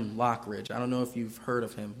S.M. Lockridge. I don't know if you've heard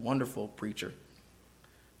of him. Wonderful preacher.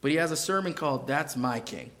 But he has a sermon called That's My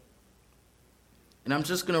King. And I'm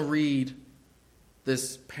just going to read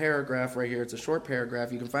this paragraph right here. It's a short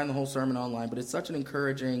paragraph. You can find the whole sermon online, but it's such an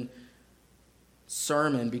encouraging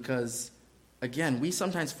sermon because, again, we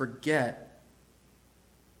sometimes forget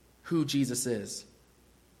who Jesus is.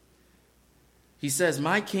 He says,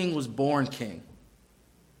 my king was born king.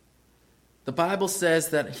 The Bible says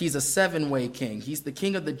that he's a 7-way king. He's the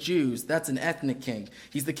king of the Jews. That's an ethnic king.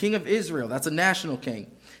 He's the king of Israel. That's a national king.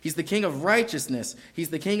 He's the king of righteousness. He's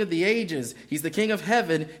the king of the ages. He's the king of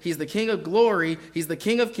heaven. He's the king of glory. He's the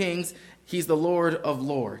king of kings. He's the Lord of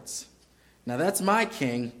lords. Now that's my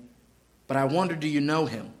king, but I wonder, do you know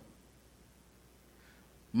him?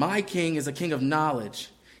 My king is a king of knowledge.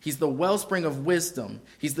 He's the wellspring of wisdom.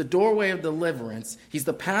 He's the doorway of deliverance. He's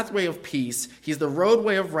the pathway of peace. He's the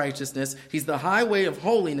roadway of righteousness. He's the highway of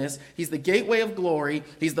holiness. He's the gateway of glory.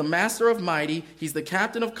 He's the master of mighty. He's the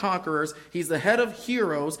captain of conquerors. He's the head of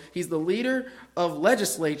heroes. He's the leader of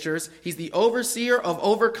legislatures. He's the overseer of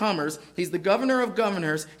overcomers. He's the governor of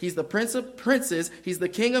governors. He's the prince of princes. He's the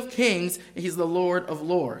king of kings. He's the Lord of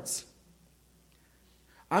lords.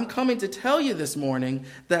 I'm coming to tell you this morning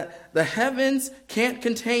that the heavens can't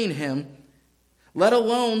contain him, let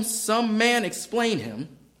alone some man explain him.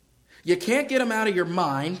 You can't get him out of your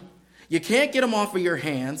mind. You can't get him off of your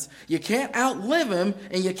hands. You can't outlive him,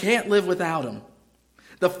 and you can't live without him.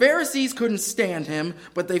 The Pharisees couldn't stand him,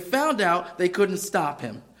 but they found out they couldn't stop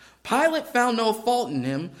him. Pilate found no fault in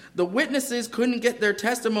him. The witnesses couldn't get their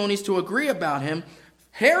testimonies to agree about him.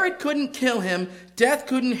 Herod couldn't kill him. Death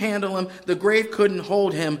couldn't handle him. The grave couldn't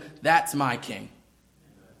hold him. That's my king.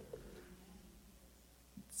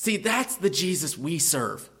 See, that's the Jesus we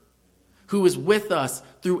serve, who is with us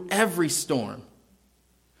through every storm,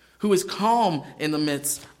 who is calm in the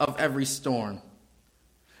midst of every storm.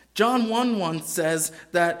 John 1:1 says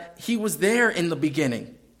that he was there in the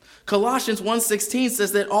beginning. Colossians 1:16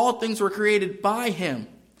 says that all things were created by him.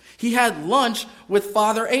 He had lunch with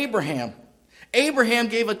Father Abraham. Abraham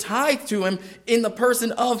gave a tithe to him in the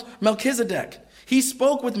person of Melchizedek. He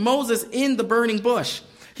spoke with Moses in the burning bush.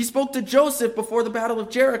 He spoke to Joseph before the Battle of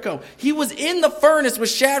Jericho. He was in the furnace with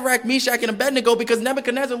Shadrach, Meshach, and Abednego because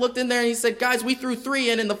Nebuchadnezzar looked in there and he said, guys, we threw 3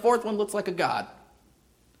 in and the 4th one looks like a god.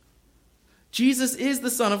 Jesus is the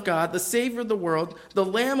Son of God, the Savior of the world, the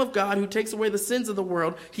Lamb of God who takes away the sins of the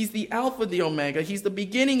world. He's the Alpha, the Omega. He's the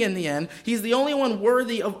beginning and the end. He's the only one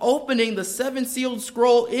worthy of opening the 7-sealed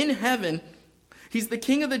scroll in heaven. He's the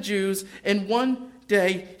King of the Jews, and one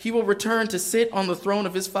day he will return to sit on the throne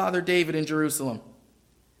of his father David in Jerusalem.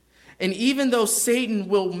 And even though Satan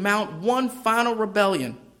will mount one final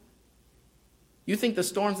rebellion, you think the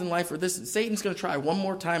storms in life are this? Satan's going to try one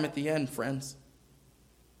more time at the end, friends.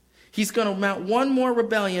 He's going to mount one more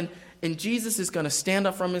rebellion, and Jesus is going to stand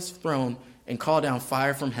up from his throne and call down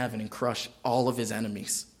fire from heaven and crush all of his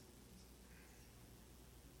enemies.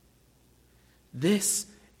 This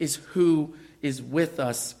is who is with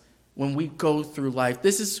us when we go through life.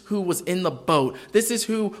 This is who was in the boat. This is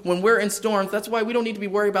who, when we're in storms, that's why we don't need to be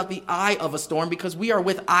worried about the eye of a storm, because we are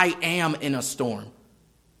with I am in a storm.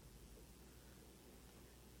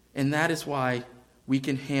 And that is why we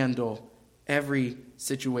can handle every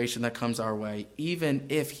situation that comes our way. Even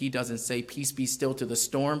if he doesn't say, peace be still to the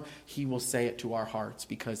storm, he will say it to our hearts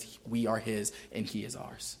because we are his and he is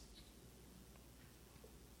ours.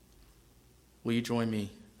 Will you join me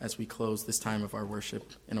as we close this time of our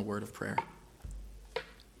worship in a word of prayer?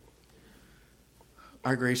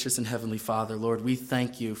 Our gracious and heavenly Father, Lord, we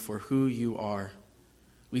thank you for who you are.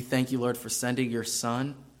 We thank you, Lord, for sending your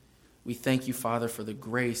Son. We thank you, Father, for the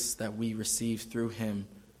grace that we receive through him.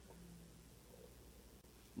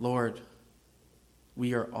 Lord,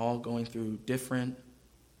 we are all going through different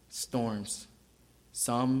storms.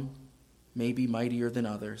 Some may be mightier than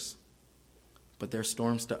others, but they're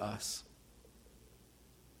storms to us.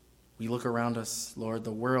 We look around us, Lord,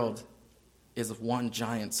 the world is one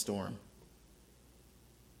giant storm.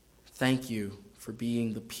 Thank you for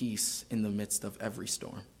being the peace in the midst of every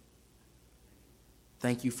storm.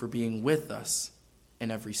 Thank you for being with us in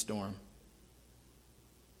every storm.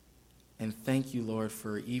 And thank you, Lord,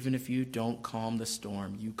 for even if you don't calm the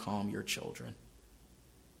storm, you calm your children.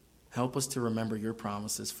 Help us to remember your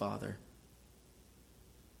promises, Father.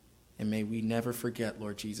 And may we never forget,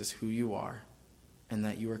 Lord Jesus, who you are and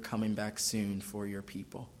that you are coming back soon for your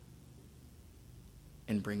people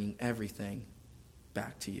and bringing everything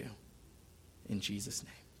back to you. In Jesus'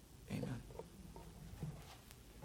 name, amen.